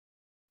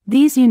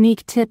 These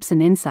unique tips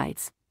and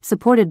insights,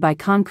 supported by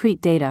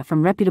concrete data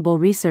from reputable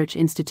research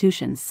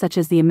institutions such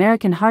as the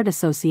American Heart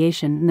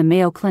Association and the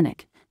Mayo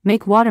Clinic,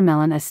 make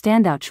watermelon a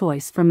standout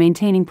choice for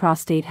maintaining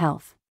prostate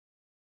health.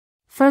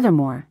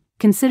 Furthermore,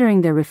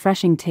 considering their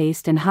refreshing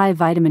taste and high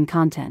vitamin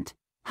content,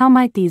 how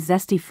might these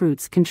zesty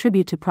fruits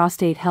contribute to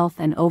prostate health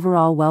and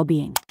overall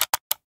well-being?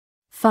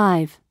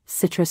 5.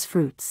 Citrus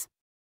fruits.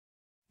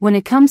 When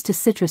it comes to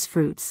citrus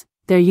fruits,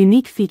 their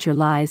unique feature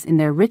lies in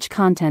their rich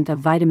content of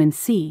vitamin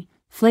C,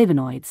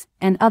 flavonoids,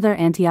 and other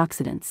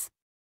antioxidants.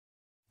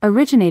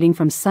 Originating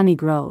from sunny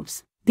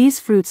groves,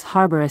 these fruits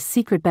harbor a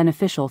secret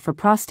beneficial for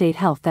prostate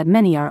health that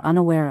many are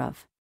unaware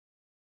of.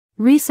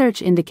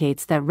 Research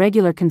indicates that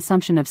regular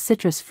consumption of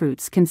citrus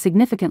fruits can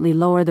significantly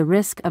lower the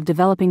risk of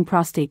developing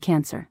prostate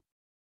cancer.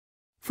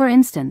 For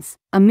instance,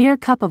 a mere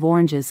cup of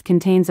oranges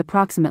contains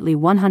approximately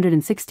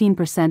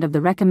 116% of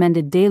the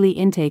recommended daily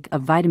intake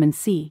of vitamin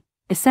C,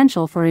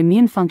 essential for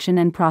immune function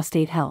and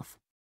prostate health.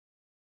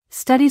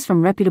 Studies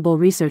from reputable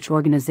research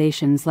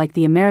organizations like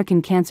the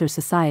American Cancer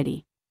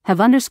Society have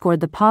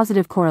underscored the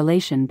positive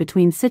correlation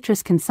between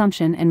citrus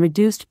consumption and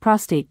reduced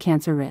prostate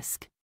cancer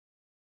risk.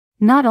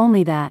 Not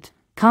only that,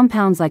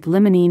 compounds like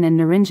limonene and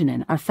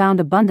naringenin are found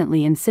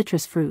abundantly in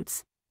citrus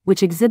fruits,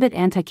 which exhibit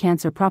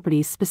anti-cancer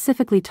properties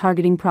specifically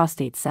targeting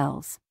prostate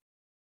cells.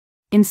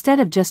 Instead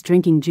of just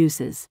drinking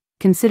juices,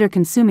 consider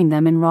consuming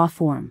them in raw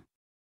form.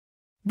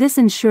 This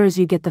ensures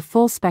you get the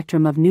full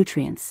spectrum of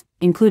nutrients,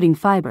 including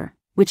fiber,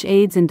 which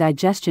aids in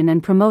digestion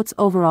and promotes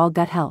overall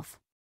gut health.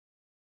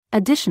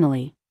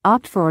 Additionally,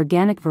 opt for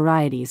organic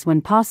varieties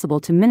when possible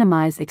to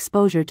minimize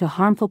exposure to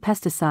harmful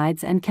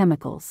pesticides and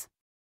chemicals.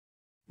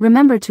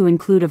 Remember to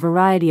include a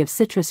variety of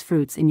citrus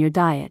fruits in your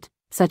diet,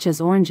 such as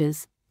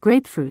oranges,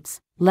 grapefruits,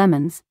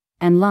 lemons,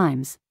 and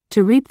limes,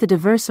 to reap the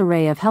diverse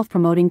array of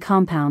health-promoting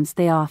compounds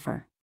they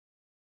offer.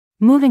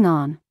 Moving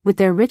on, with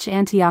their rich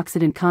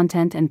antioxidant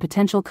content and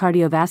potential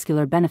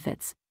cardiovascular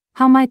benefits,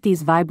 how might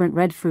these vibrant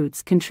red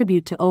fruits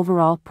contribute to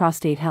overall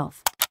prostate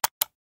health?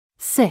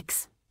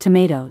 6.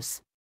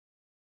 Tomatoes.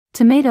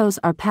 Tomatoes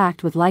are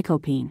packed with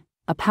lycopene,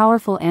 a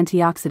powerful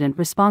antioxidant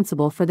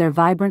responsible for their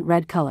vibrant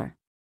red color.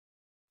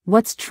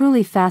 What's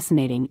truly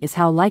fascinating is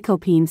how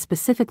lycopene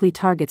specifically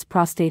targets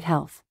prostate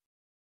health.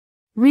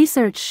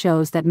 Research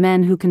shows that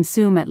men who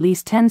consume at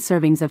least 10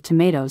 servings of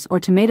tomatoes or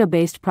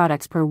tomato-based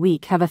products per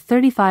week have a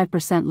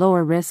 35%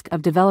 lower risk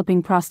of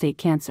developing prostate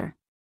cancer.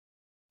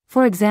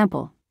 For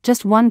example,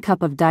 just 1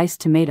 cup of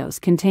diced tomatoes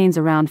contains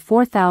around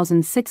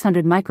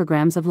 4,600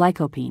 micrograms of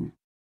lycopene.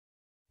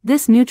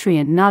 This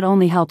nutrient not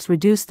only helps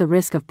reduce the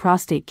risk of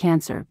prostate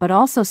cancer but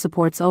also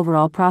supports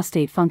overall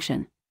prostate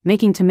function,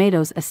 making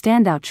tomatoes a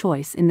standout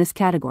choice in this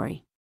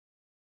category.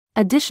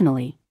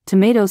 Additionally,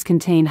 tomatoes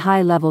contain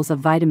high levels of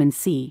vitamin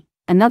C,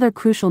 another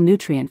crucial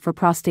nutrient for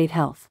prostate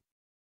health.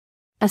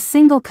 A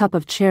single cup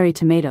of cherry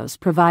tomatoes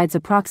provides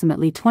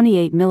approximately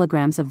 28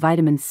 milligrams of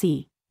vitamin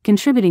C,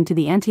 contributing to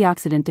the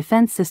antioxidant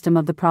defense system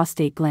of the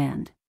prostate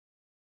gland.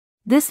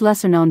 This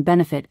lesser-known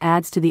benefit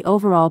adds to the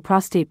overall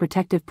prostate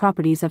protective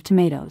properties of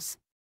tomatoes.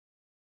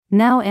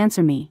 Now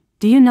answer me,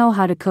 do you know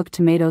how to cook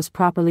tomatoes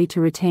properly to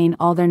retain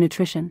all their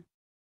nutrition?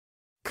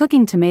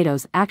 Cooking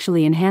tomatoes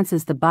actually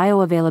enhances the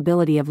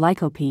bioavailability of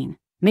lycopene,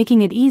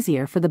 making it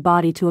easier for the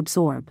body to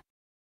absorb.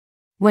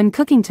 When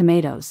cooking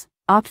tomatoes,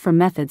 opt for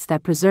methods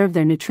that preserve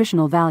their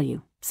nutritional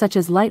value, such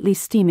as lightly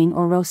steaming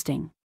or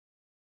roasting.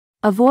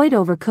 Avoid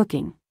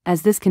overcooking,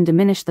 as this can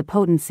diminish the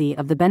potency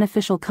of the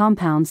beneficial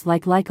compounds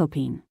like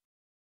lycopene.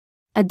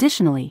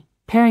 Additionally,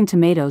 pairing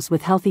tomatoes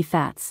with healthy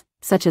fats,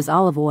 such as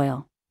olive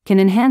oil, can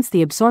enhance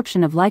the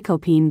absorption of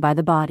lycopene by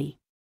the body.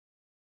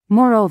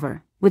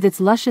 Moreover, with its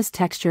luscious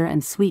texture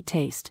and sweet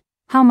taste,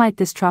 how might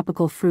this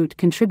tropical fruit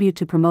contribute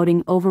to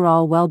promoting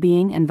overall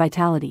well-being and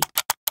vitality?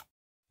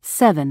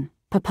 7.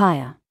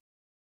 Papaya.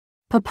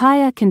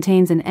 Papaya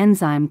contains an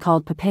enzyme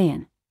called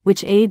papain,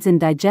 which aids in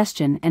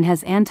digestion and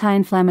has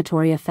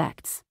anti-inflammatory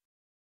effects.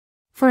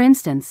 For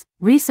instance,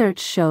 research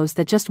shows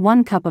that just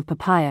 1 cup of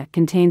papaya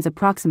contains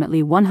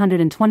approximately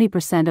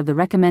 120% of the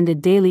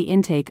recommended daily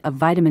intake of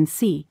vitamin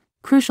C,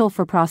 crucial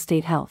for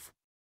prostate health.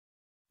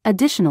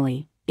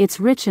 Additionally, it's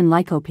rich in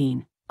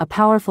lycopene, a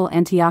powerful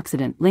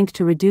antioxidant linked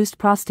to reduced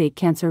prostate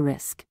cancer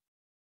risk.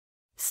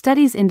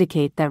 Studies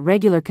indicate that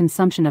regular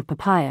consumption of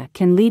papaya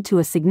can lead to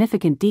a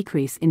significant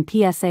decrease in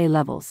PSA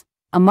levels,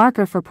 a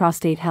marker for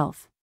prostate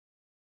health.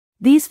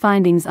 These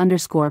findings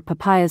underscore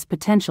papaya's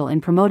potential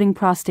in promoting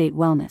prostate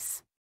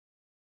wellness.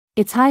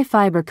 Its high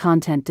fiber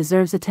content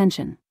deserves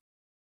attention.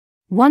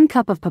 1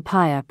 cup of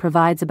papaya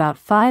provides about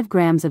 5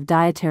 grams of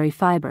dietary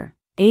fiber,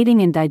 aiding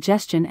in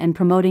digestion and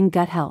promoting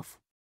gut health.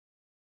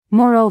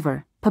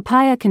 Moreover,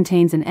 papaya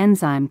contains an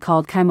enzyme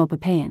called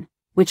chymopapain,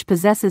 which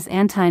possesses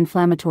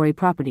anti-inflammatory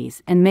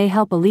properties and may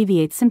help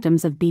alleviate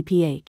symptoms of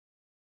BPH.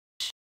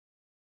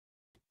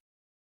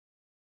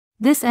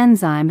 This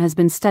enzyme has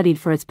been studied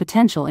for its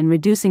potential in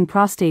reducing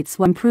prostate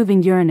swelling and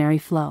improving urinary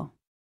flow.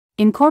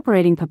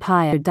 Incorporating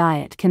papaya in your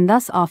diet can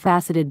thus offer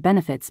faceted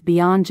benefits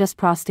beyond just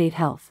prostate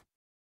health.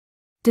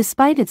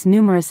 Despite its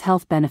numerous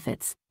health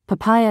benefits,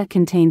 papaya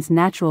contains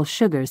natural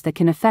sugars that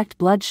can affect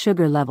blood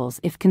sugar levels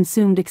if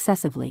consumed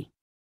excessively.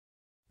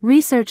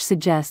 Research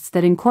suggests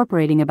that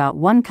incorporating about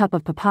 1 cup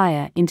of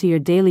papaya into your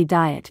daily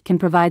diet can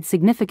provide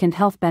significant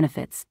health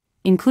benefits,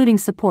 including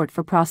support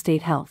for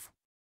prostate health.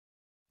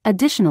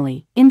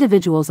 Additionally,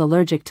 individuals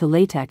allergic to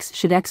latex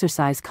should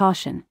exercise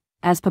caution,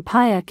 as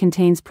papaya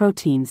contains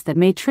proteins that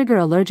may trigger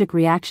allergic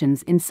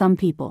reactions in some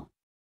people.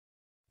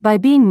 By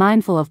being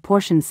mindful of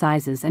portion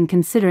sizes and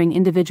considering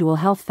individual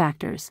health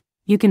factors,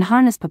 you can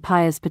harness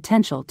papaya's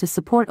potential to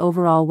support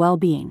overall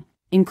well-being,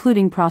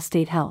 including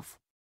prostate health.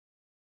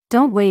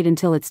 Don't wait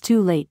until it's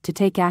too late to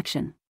take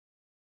action.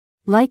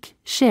 Like,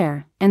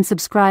 share, and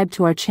subscribe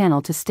to our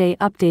channel to stay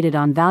updated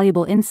on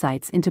valuable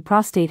insights into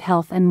prostate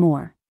health and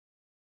more.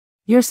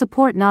 Your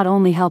support not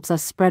only helps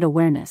us spread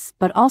awareness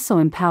but also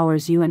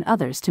empowers you and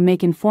others to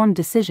make informed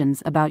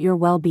decisions about your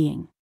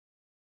well-being.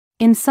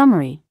 In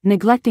summary,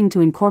 neglecting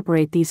to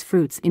incorporate these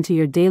fruits into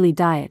your daily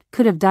diet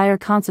could have dire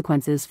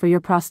consequences for your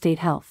prostate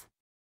health.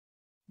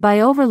 By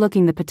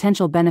overlooking the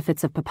potential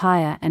benefits of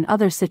papaya and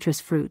other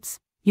citrus fruits,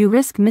 you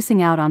risk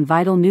missing out on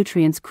vital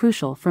nutrients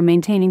crucial for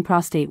maintaining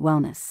prostate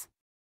wellness.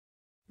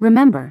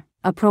 Remember,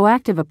 a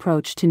proactive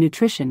approach to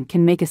nutrition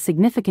can make a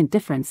significant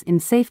difference in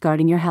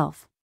safeguarding your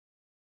health.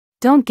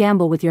 Don't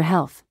gamble with your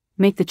health,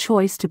 make the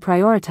choice to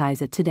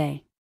prioritize it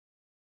today.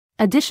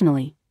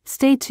 Additionally,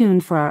 stay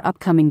tuned for our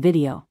upcoming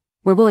video,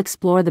 where we'll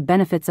explore the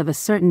benefits of a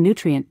certain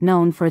nutrient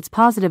known for its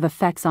positive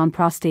effects on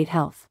prostate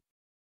health.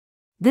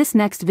 This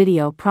next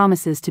video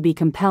promises to be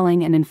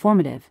compelling and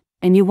informative,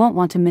 and you won't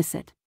want to miss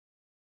it.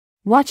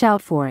 Watch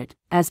out for it,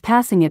 as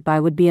passing it by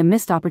would be a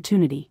missed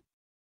opportunity.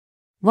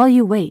 While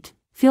you wait,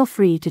 feel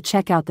free to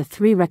check out the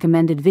 3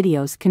 recommended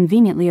videos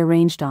conveniently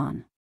arranged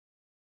on